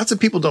 lots of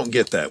people don't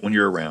get that when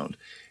you're around.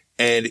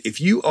 And if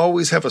you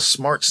always have a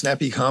smart,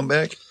 snappy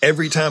comeback,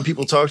 every time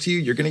people talk to you,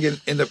 you're going to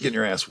end up getting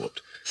your ass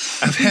whooped.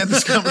 I've had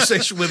this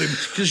conversation with him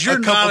because you're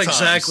not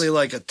exactly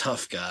like a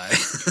tough guy.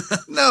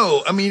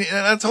 No, I mean,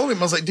 and I told him,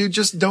 I was like, dude,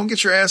 just don't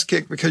get your ass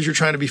kicked because you're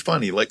trying to be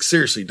funny. Like,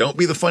 seriously, don't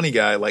be the funny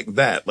guy like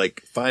that.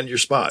 Like, find your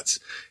spots.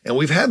 And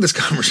we've had this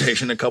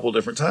conversation a couple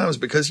different times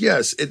because,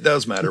 yes, it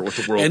does matter what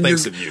the world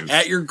thinks of you.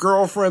 At your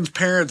girlfriend's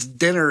parents'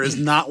 dinner is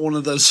not one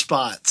of those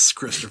spots,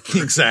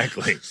 Christopher.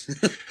 Exactly.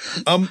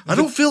 I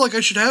don't feel like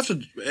I should have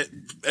to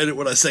edit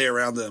what I say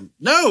around them.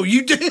 No,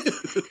 you do.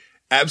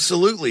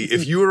 Absolutely.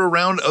 If you were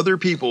around other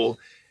people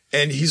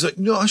and he's like,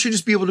 no, I should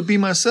just be able to be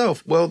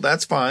myself. Well,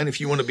 that's fine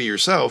if you want to be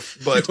yourself,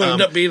 but you end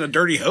up being a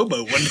dirty hobo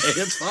one day.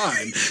 It's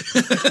fine.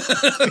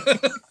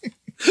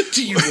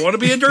 Do you want to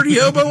be a dirty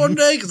hobo one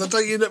day? Because that's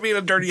how you end up being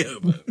a dirty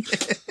hobo.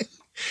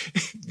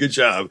 Good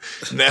job.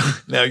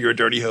 Now you're a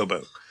dirty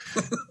hobo.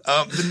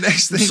 The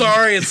next thing.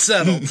 Sorry, it's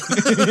settled.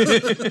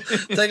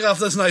 Take off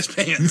those nice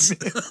pants.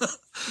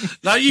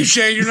 Not you,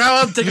 Shane. You're not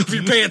allowed to take off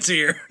your pants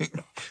here.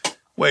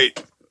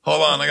 Wait.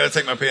 Hold on, I got to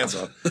take my pants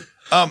off.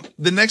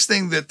 The next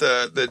thing that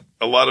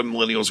a lot of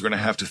millennials are going to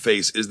have to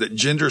face is that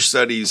gender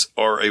studies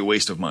are a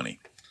waste of money.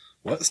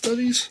 What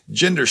studies?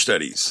 Gender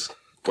studies.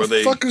 What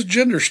the fuck is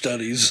gender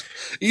studies?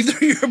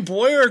 Either you're a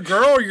boy or a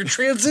girl or you're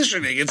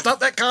transitioning. It's not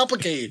that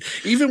complicated.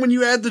 Even when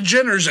you add the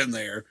genders in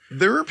there.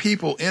 There are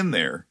people in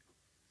there,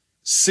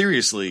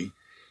 seriously,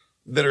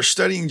 that are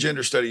studying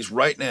gender studies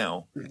right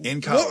now in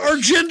college. What are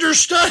gender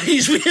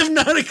studies? We have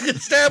not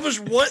established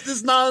what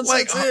this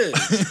nonsense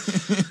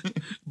is.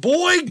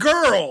 Boy,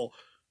 girl.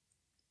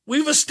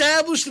 We've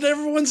established that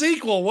everyone's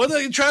equal. What are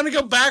they trying to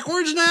go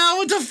backwards now?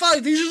 What the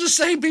fuck? These are the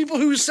same people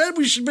who said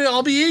we should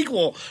all be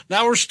equal.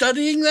 Now we're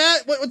studying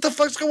that? What the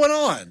fuck's going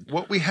on?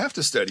 Well, we have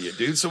to study it,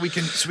 dude, so we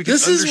can This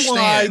understand. is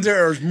why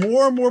there are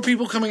more and more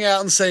people coming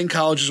out and saying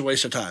college is a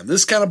waste of time.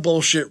 This kind of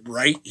bullshit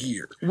right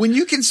here. When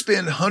you can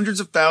spend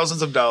hundreds of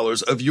thousands of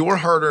dollars of your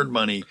hard-earned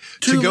money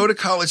to go to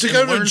college and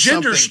learn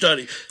gender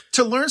something, study.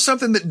 To learn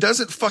something that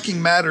doesn't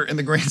fucking matter in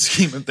the grand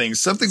scheme of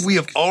things, something we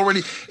have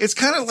already, it's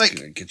kind of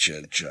like, get you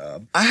a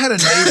job. I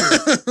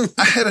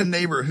had a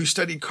neighbor who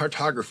studied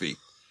cartography.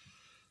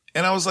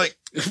 And I was like,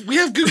 we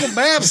have Google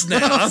Maps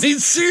now. I mean,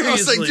 seriously. I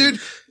was like, dude,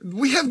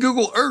 we have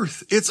Google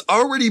Earth. It's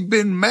already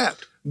been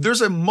mapped.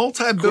 There's a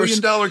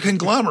multi-billion-dollar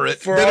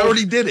conglomerate that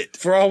already did it.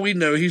 For all we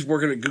know, he's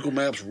working at Google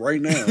Maps right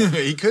now.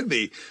 He could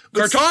be.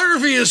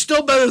 Cartography is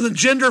still better than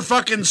gender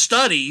fucking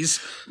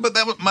studies. But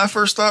that was, my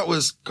first thought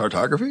was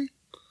cartography?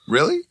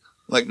 Really?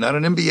 Like not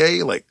an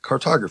MBA, like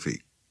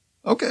cartography.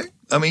 Okay.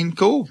 I mean,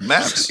 cool.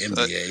 Maps.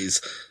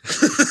 MBAs.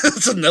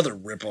 That's another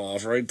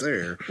ripoff right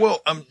there.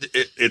 Well,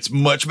 it's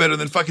much better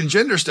than fucking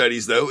gender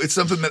studies, though. It's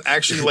something that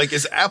actually like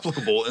is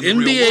applicable in the real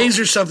world. MBAs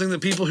are something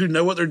that people who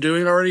know what they're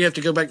doing already have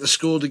to go back to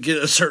school to get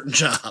a certain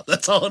job.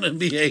 That's all an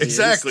MBA is.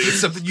 Exactly. It's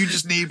something you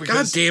just need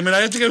because. God damn it. I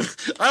have to go.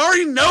 I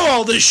already know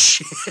all this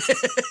shit.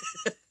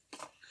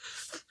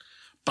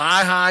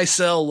 Buy high,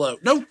 sell low.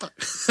 No,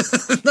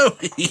 no,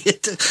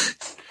 idiot.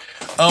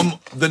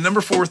 The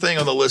number 4 thing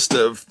on the list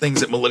of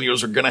things that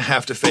millennials are going to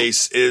have to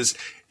face is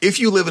if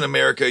you live in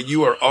America,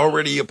 you are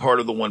already a part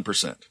of the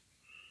 1%.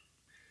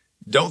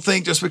 Don't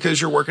think just because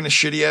you're working a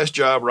shitty ass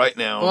job right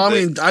now. Well, I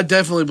mean, I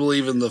definitely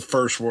believe in the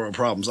first world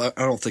problems. I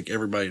don't think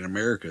everybody in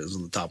America is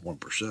in the top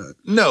 1%.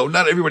 No,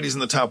 not everybody's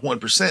in the top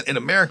 1% in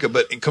America,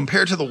 but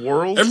compared to the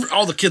world,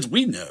 all the kids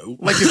we know,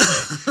 like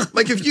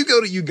if you go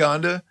to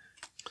Uganda,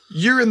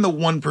 you're in the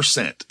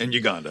 1% in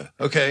Uganda.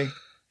 Okay.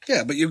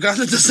 Yeah, but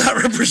Uganda does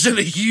not represent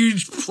a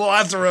huge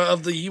plethora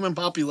of the human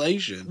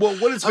population. Well,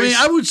 what is? I mean,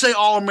 I would say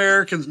all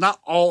Americans,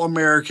 not all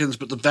Americans,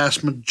 but the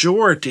vast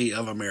majority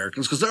of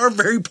Americans, because there are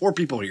very poor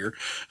people here.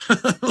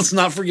 Let's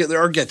not forget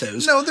there are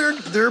ghettos. No,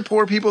 there are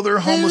poor people. There are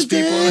homeless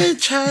people.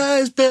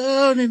 Child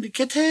born in the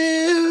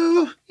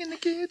ghetto. In the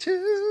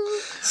ghetto.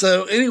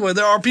 So anyway,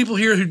 there are people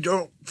here who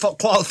don't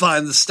qualify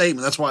in this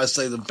statement. That's why I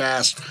say the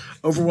vast,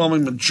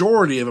 overwhelming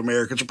majority of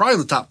Americans are probably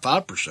in the top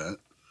 5%.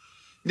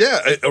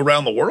 Yeah,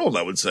 around the world,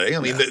 I would say. I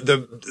mean,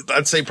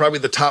 I'd say probably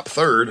the top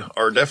third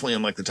are definitely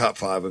in like the top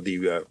 5 of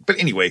the. But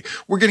anyway,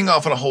 we're getting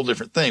off on a whole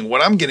different thing.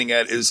 What I'm getting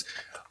at is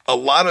a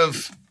lot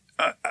of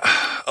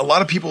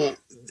people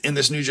in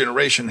this new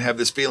generation have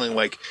this feeling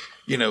like,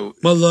 you know,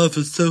 my life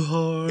is so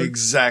hard.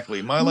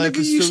 Exactly, my life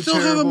is so terrible. You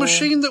still have a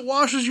machine that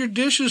washes your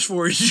dishes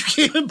for you. You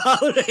can't even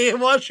bother to hand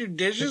wash your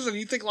dishes, and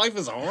you think life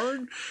is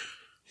hard.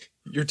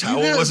 Your towel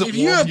wasn't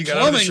warm. You got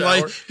out of the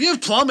shower. If you have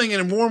plumbing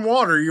and warm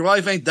water, your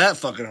life ain't that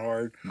fucking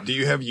hard. Do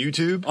you have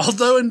YouTube?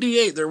 Although in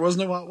D8 there was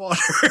no hot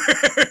water.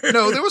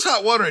 No, there was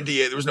hot water in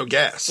D8. There was no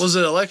gas. Was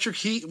it electric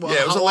heat? Well,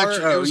 yeah, it was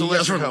electric. It was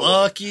electric. You guys were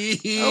lucky.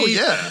 Oh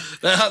yeah.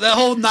 That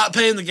whole not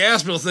paying the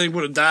gas bill thing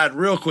would have died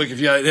real quick if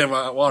you didn't have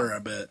hot water. I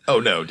bet.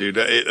 Oh no, dude!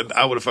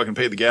 I would have fucking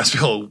paid the gas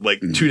bill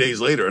like 2 days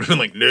later. I'd have been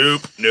like,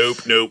 nope.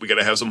 We got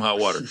to have some hot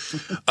water.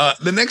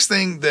 The next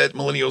thing that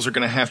millennials are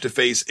going to have to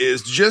face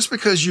is just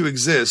because you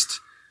exist,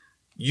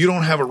 you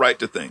don't have a right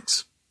to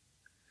things.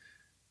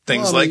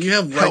 Things like you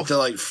have right to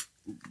like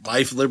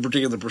life,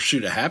 liberty, and the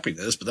pursuit of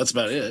happiness, but that's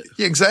about it.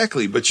 Yeah,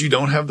 exactly. But you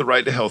don't have the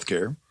right to health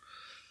care.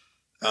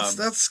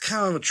 That's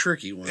kind of a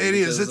tricky one. It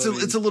is.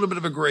 It's a little bit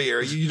of a gray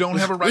area. You don't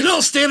have a right. We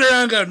don't stand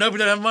around and go, "Nope, we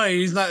don't have money.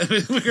 He's not.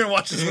 We're gonna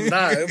watch this one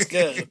die. That's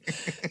good.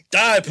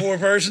 Die, poor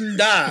person,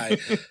 die.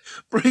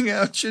 Bring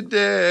out your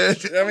dad."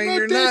 I mean,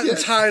 you're not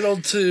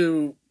entitled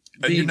to.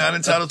 You're not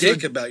entitled a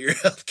dick about your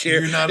health care.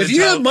 If you entitled-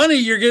 have money,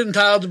 you're getting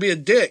entitled to be a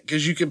dick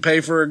because you can pay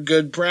for a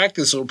good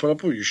practice or put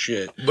up with your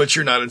shit. But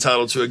you're not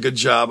entitled to a good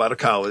job out of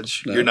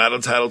college. No. You're not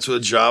entitled to a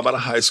job out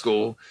of high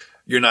school.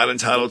 You're not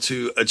entitled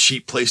to a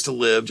cheap place to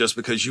live just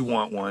because you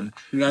want one.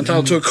 You're not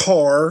entitled to a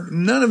car.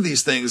 None of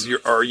these things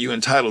are you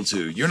entitled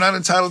to. You're not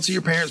entitled to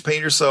your parents paying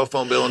your cell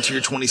phone bill until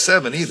you're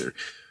 27 either.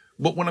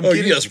 But when I'm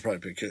getting, you guys are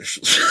probably paying cash.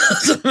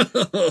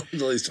 At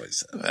least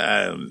 27.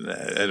 I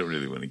don't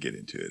really want to get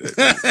into it.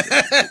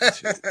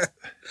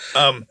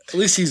 At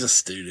least he's a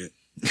student.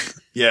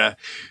 Yeah.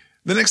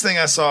 The next thing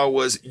I saw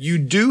was you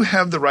do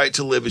have the right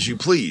to live as you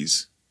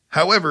please.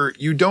 However,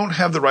 you don't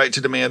have the right to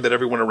demand that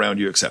everyone around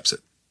you accepts it.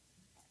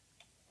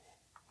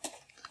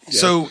 Yeah.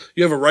 So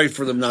you have a right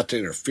for them not to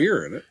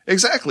interfere in it.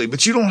 Exactly.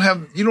 But you don't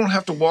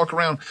have to walk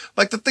around.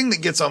 Like the thing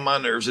that gets on my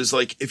nerves is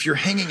like if you're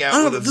hanging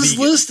out with a this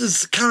vegan. list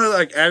is kind of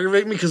like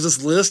aggravating me because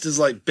this list is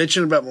like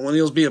bitching about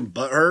millennials being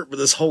butthurt, but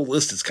this whole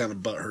list is kind of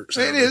butthurt.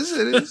 It is.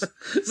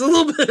 It's a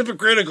little bit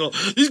hypocritical.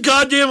 These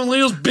goddamn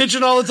millennials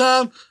bitching all the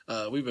time.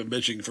 We've been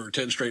bitching for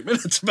 10 straight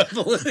minutes about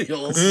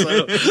millennials.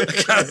 So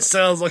it kind of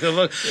sounds like I'm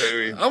going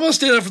to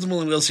stand up for the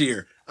millennials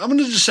here. I'm going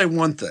to just say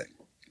one thing.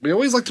 We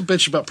always like to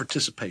bitch about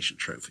participation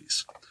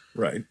trophies.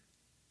 Right.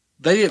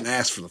 They didn't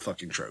ask for the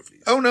fucking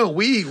trophies. Oh no,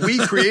 we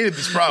created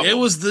this problem. It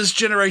was this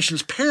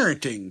generation's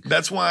parenting.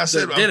 That's why I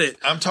said did it.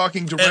 I'm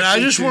talking directly. And I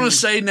just want to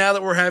say now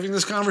that we're having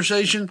this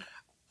conversation,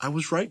 I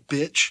was right,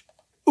 bitch.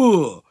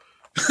 Ugh.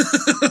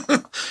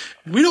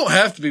 We don't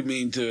have to be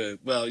mean to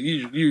it. Well,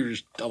 you're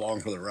just along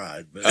for the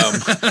ride. But.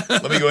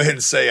 Let me go ahead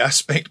and say I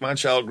spanked my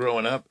child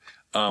growing up.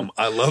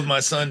 I love my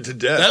son to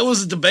death. That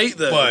was a debate,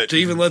 though, to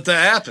even let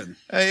that happen.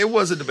 It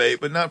was a debate,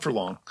 but not for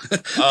long.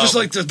 Just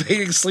like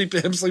debating him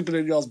sleeping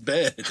in y'all's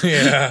bed.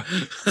 Yeah.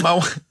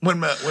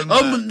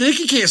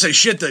 Nikki can't say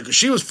shit, though, because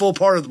she was full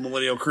part of the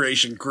Millennial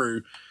Creation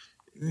crew.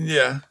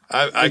 Yeah.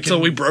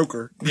 Until we broke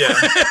her. Yeah.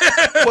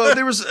 Well,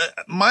 there was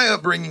my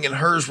upbringing and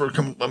hers were,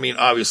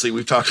 obviously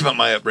we've talked about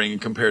my upbringing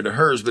compared to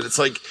hers, but it's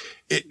like,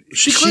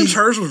 she claims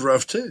hers was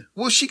rough too.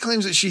 Well, she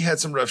claims that she had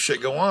some rough shit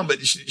go on,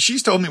 but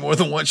she's told me more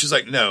than once. She's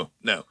like, no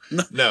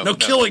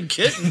killing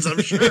kittens,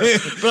 I'm sure.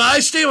 But I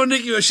stand with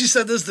Nikki when she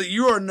said this, that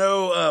you are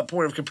no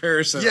point of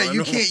comparison. Yeah,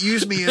 you can't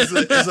use me as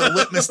a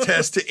litmus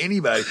test to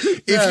anybody.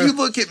 If you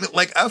look at me,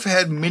 like I've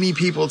had many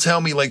people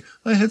tell me like,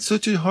 I had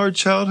such a hard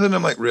childhood. And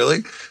I'm like, really?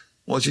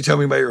 Why don't you tell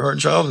me about your hard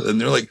childhood?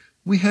 And they're like,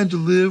 we had to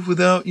live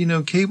without,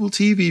 cable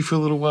TV for a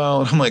little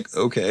while. And I'm like,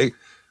 okay,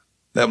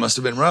 that must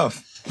have been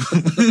rough.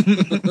 You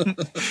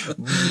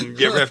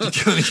ever have to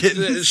kill any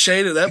kittens?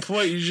 Shane, at that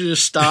point, you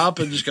just stop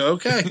and just go,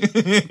 okay,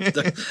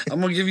 I'm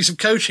going to give you some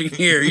coaching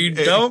here. You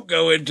don't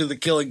go into the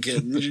killing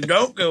kittens. You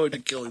don't go into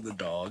killing the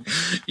dog.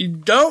 You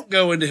don't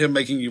go into him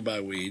making you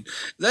buy weed.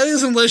 That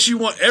is unless you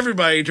want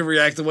everybody to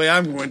react the way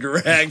I'm going to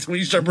react when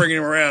you start bringing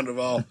him around of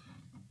all.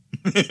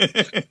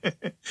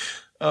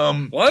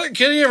 Why didn't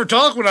Kenny ever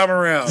talk when I'm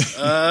around?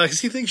 Because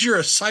he thinks you're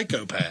a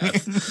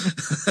psychopath.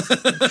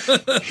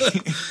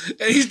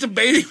 And he's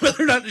debating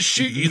whether or not to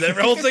shoot you. That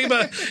whole thing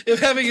about him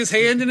having his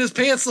hand in his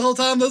pants the whole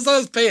time, that's not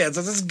his pants,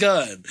 that's his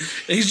gun. And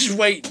he's just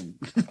waiting.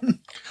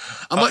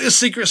 I'm like the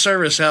Secret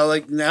Service, how I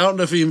don't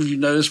know if any of you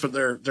noticed, but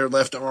their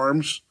left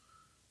arms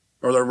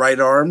or their right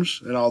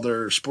arms and all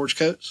their sports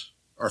coats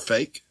are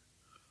fake.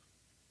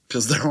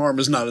 Because their arm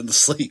is not in the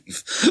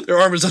sleeve. Their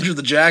arm is under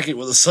the jacket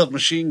with a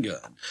submachine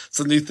gun. It's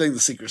a new thing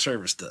the Secret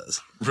Service does.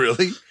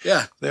 Really?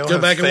 Yeah.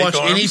 Go back and watch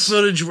any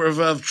footage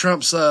of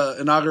Trump's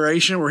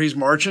inauguration where he's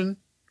marching.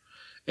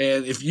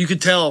 And if you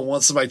could tell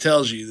once somebody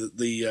tells you that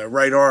the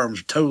right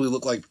arms totally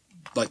look like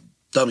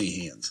dummy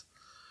hands.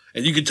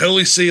 And you could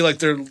totally see like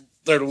their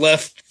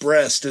left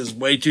breast is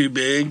way too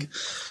big.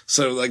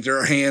 So like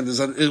their hand is,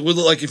 it would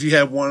look like if you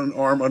had one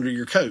arm under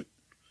your coat.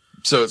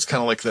 So it's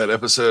kind of like that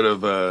episode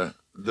of,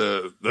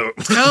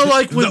 it's kind of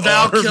like when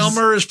Val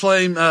Kilmer is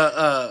playing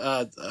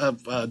Doc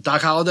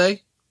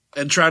Holliday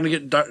and trying to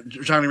get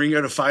Johnny Ringo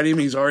to fight him.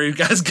 He's already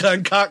got his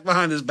gun cocked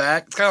behind his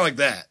back. It's kind of like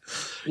that.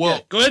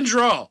 Well, go ahead and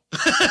draw.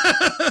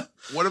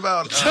 What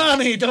about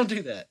Johnny? Don't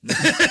do that.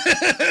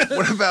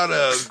 What about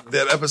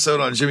that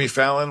episode on Jimmy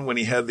Fallon when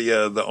he had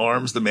the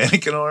arms, the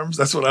mannequin arms?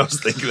 That's what I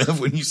was thinking of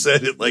when you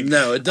said it. Like,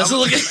 no, it doesn't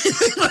look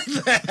anything like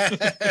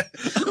that.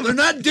 They're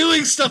not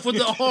doing stuff with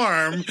the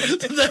arm.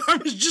 The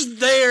arm is just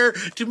there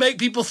to make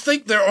people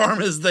think their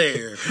arm is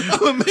there.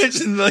 I'm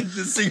imagining like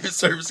the Secret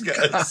Service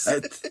guys.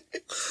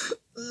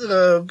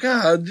 Oh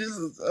God!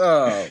 Jesus!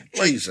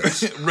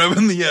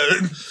 Rubbing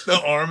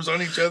the arms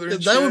on each other.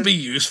 That would be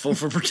useful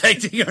for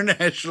protecting our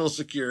national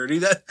security.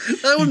 That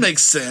would make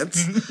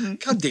sense.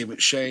 God damn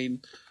it,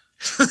 Shane!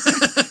 You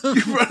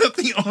brought up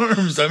the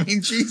arms. I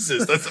mean,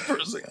 Jesus, that's the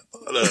first thing I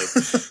thought of.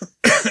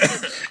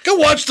 Go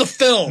watch the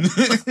film.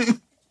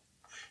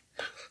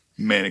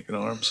 Mannequin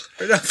arms.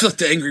 I feel like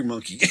the angry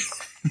monkey.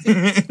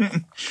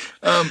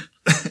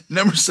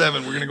 Number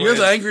 7, we're going to go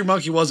The angry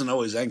monkey wasn't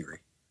always angry.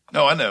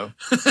 No, I know.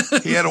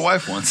 He had a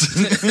wife once.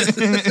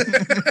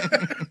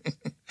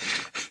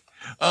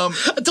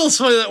 I told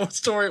somebody that one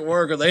story at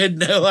work, and they had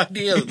no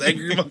idea that the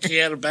angry monkey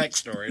had a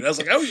backstory. And I was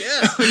like, oh,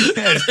 yeah.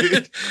 Yeah,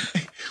 dude.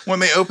 When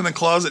they open the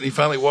closet and he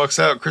finally walks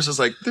out, Chris is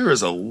like, there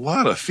is a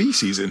lot of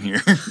feces in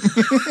here.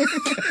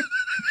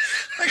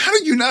 Like, how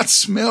do you not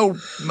smell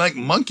like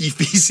monkey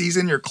feces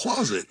in your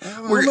closet?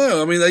 I don't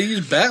know. I mean, they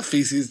use bat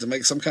feces to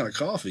make some kind of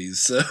coffees,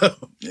 so.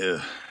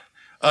 Yeah.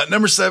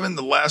 Number 7,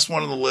 the last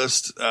one on the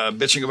list,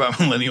 bitching about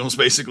millennials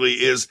basically,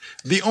 is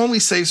the only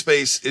safe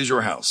space is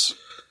your house.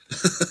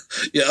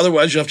 Yeah,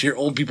 otherwise you have to hear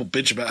old people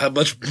bitch about how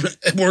much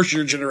worse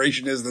your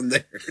generation is than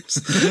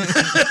theirs.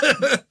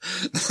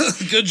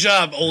 Good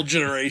job, old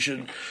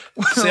generation.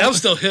 Well, see, I'm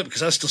still hip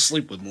because I still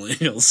sleep with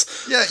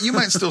millennials. Yeah, you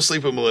might still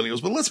sleep with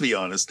millennials, but let's be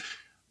honest.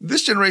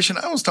 This generation,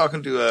 I was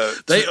talking to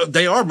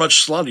they are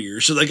much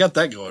sluttier, so they got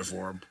that going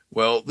for them.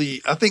 Well,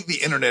 I think the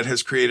internet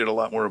has created a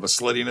lot more of a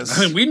sluttiness.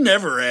 I mean, we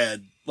never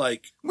had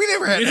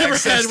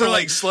access to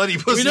like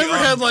slutty pussy. We never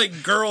had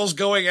like girls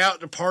going out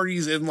to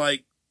parties in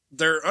like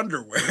their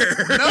underwear.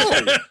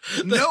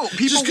 No,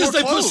 people just because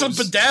they clothes. put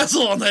some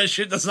bedazzle on that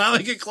shit does not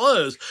make it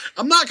clothes.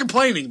 I'm not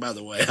complaining, by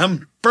the way.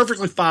 I'm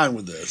perfectly fine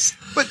with this.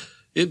 But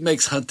it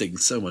makes hunting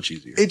so much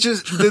easier. It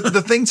just,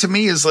 the thing to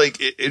me is like,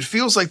 it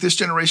feels like this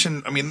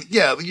generation, I mean,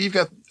 yeah, you've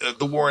got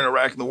the war in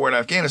Iraq and the war in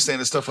Afghanistan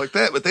and stuff like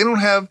that, but they don't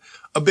have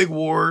a big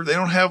war. They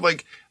don't have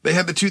like, they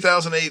had the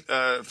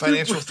 2008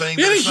 financial thing.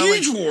 We had a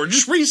huge war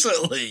just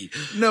recently.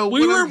 No,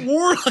 we were at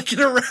war like in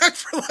Iraq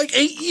for like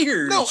 8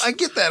 years. No, I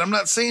get that. I'm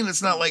not saying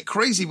it's not like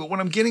crazy, but what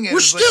I'm getting at we're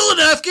is still in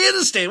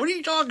Afghanistan. What are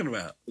you talking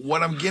about?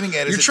 What I'm getting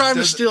at is you're trying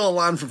to steal a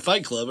line from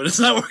Fight Club, and it's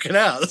not working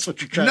out. That's what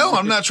you're trying to do. No,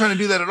 I'm not trying to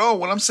do that at all.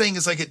 What I'm saying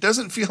is like it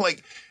doesn't feel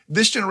like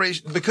this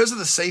generation, because of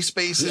the safe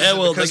spaces. Yeah,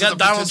 well, they got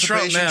the Donald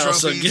Trump now,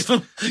 trophies,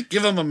 so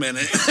give him a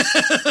minute.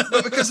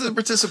 But because of the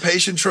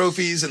participation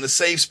trophies and the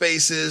safe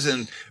spaces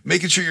and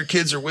making sure your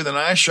kids are with an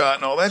eye shot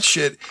and all that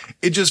shit,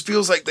 it just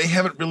feels like they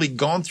haven't really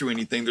gone through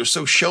anything. They're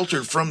so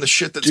sheltered from the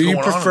shit that's going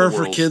on in the world. Do you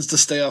prefer for kids to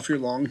stay off your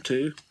lawn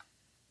too?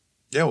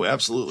 Yeah, well,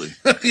 absolutely.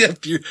 Yeah,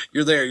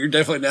 you're there. You're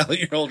definitely now that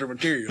you're older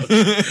material.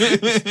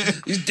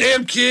 These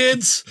damn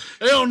kids,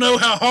 they don't know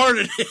how hard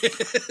it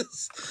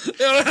is.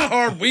 They don't know how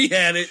hard we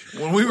had it.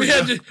 When we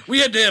had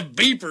to have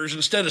beepers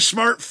instead of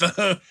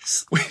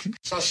smartphones.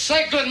 So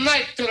say good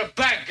night to the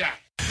bad guy.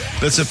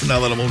 That's it for Now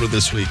That I'm Older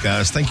this week,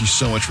 guys. Thank you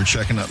so much for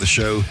checking out the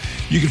show.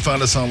 You can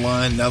find us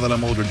online,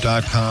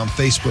 nowthatimolder.com,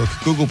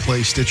 Facebook, Google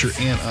Play, Stitcher,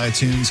 and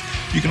iTunes.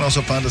 You can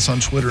also find us on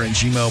Twitter and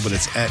Gmail, but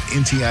it's at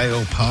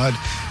NTIOPod.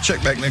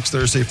 Check back next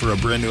Thursday for a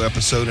brand new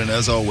episode. And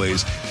as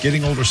always,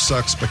 getting older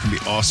sucks, but can be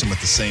awesome at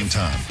the same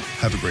time.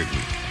 Have a great week.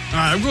 All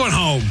right, I'm going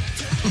home.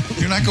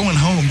 You're not going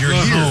home. You're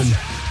going here. Home.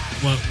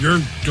 Well, you're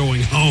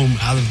going home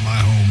out of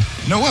my home.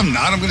 No, I'm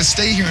not. I'm going to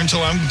stay here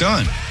until I'm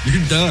done.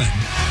 You're done.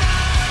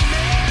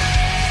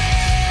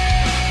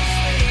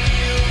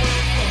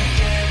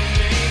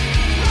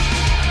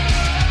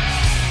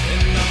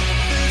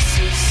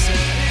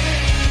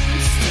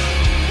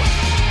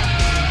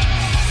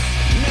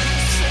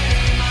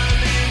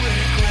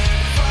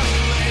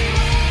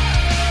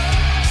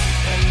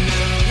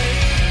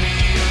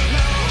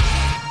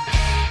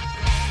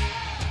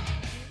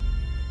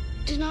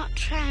 Do not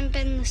try and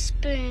bend the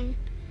spoon.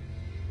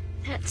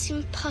 That's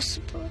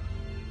impossible.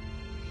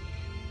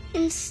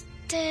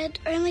 Instead,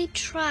 only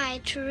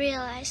try to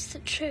realize the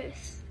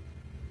truth.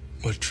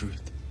 What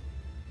truth?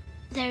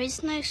 There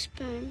is no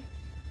spoon.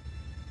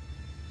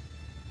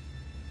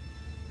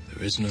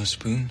 There is no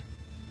spoon?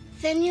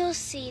 Then you'll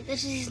see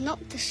that it is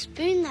not the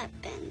spoon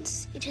that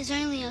bends. It is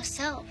only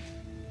yourself.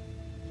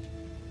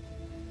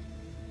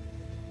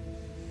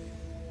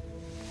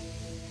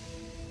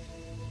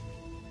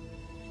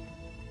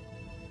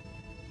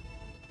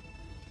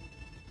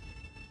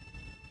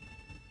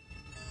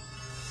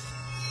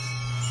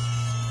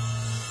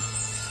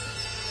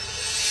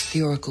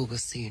 The Oracle will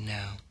see you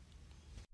now.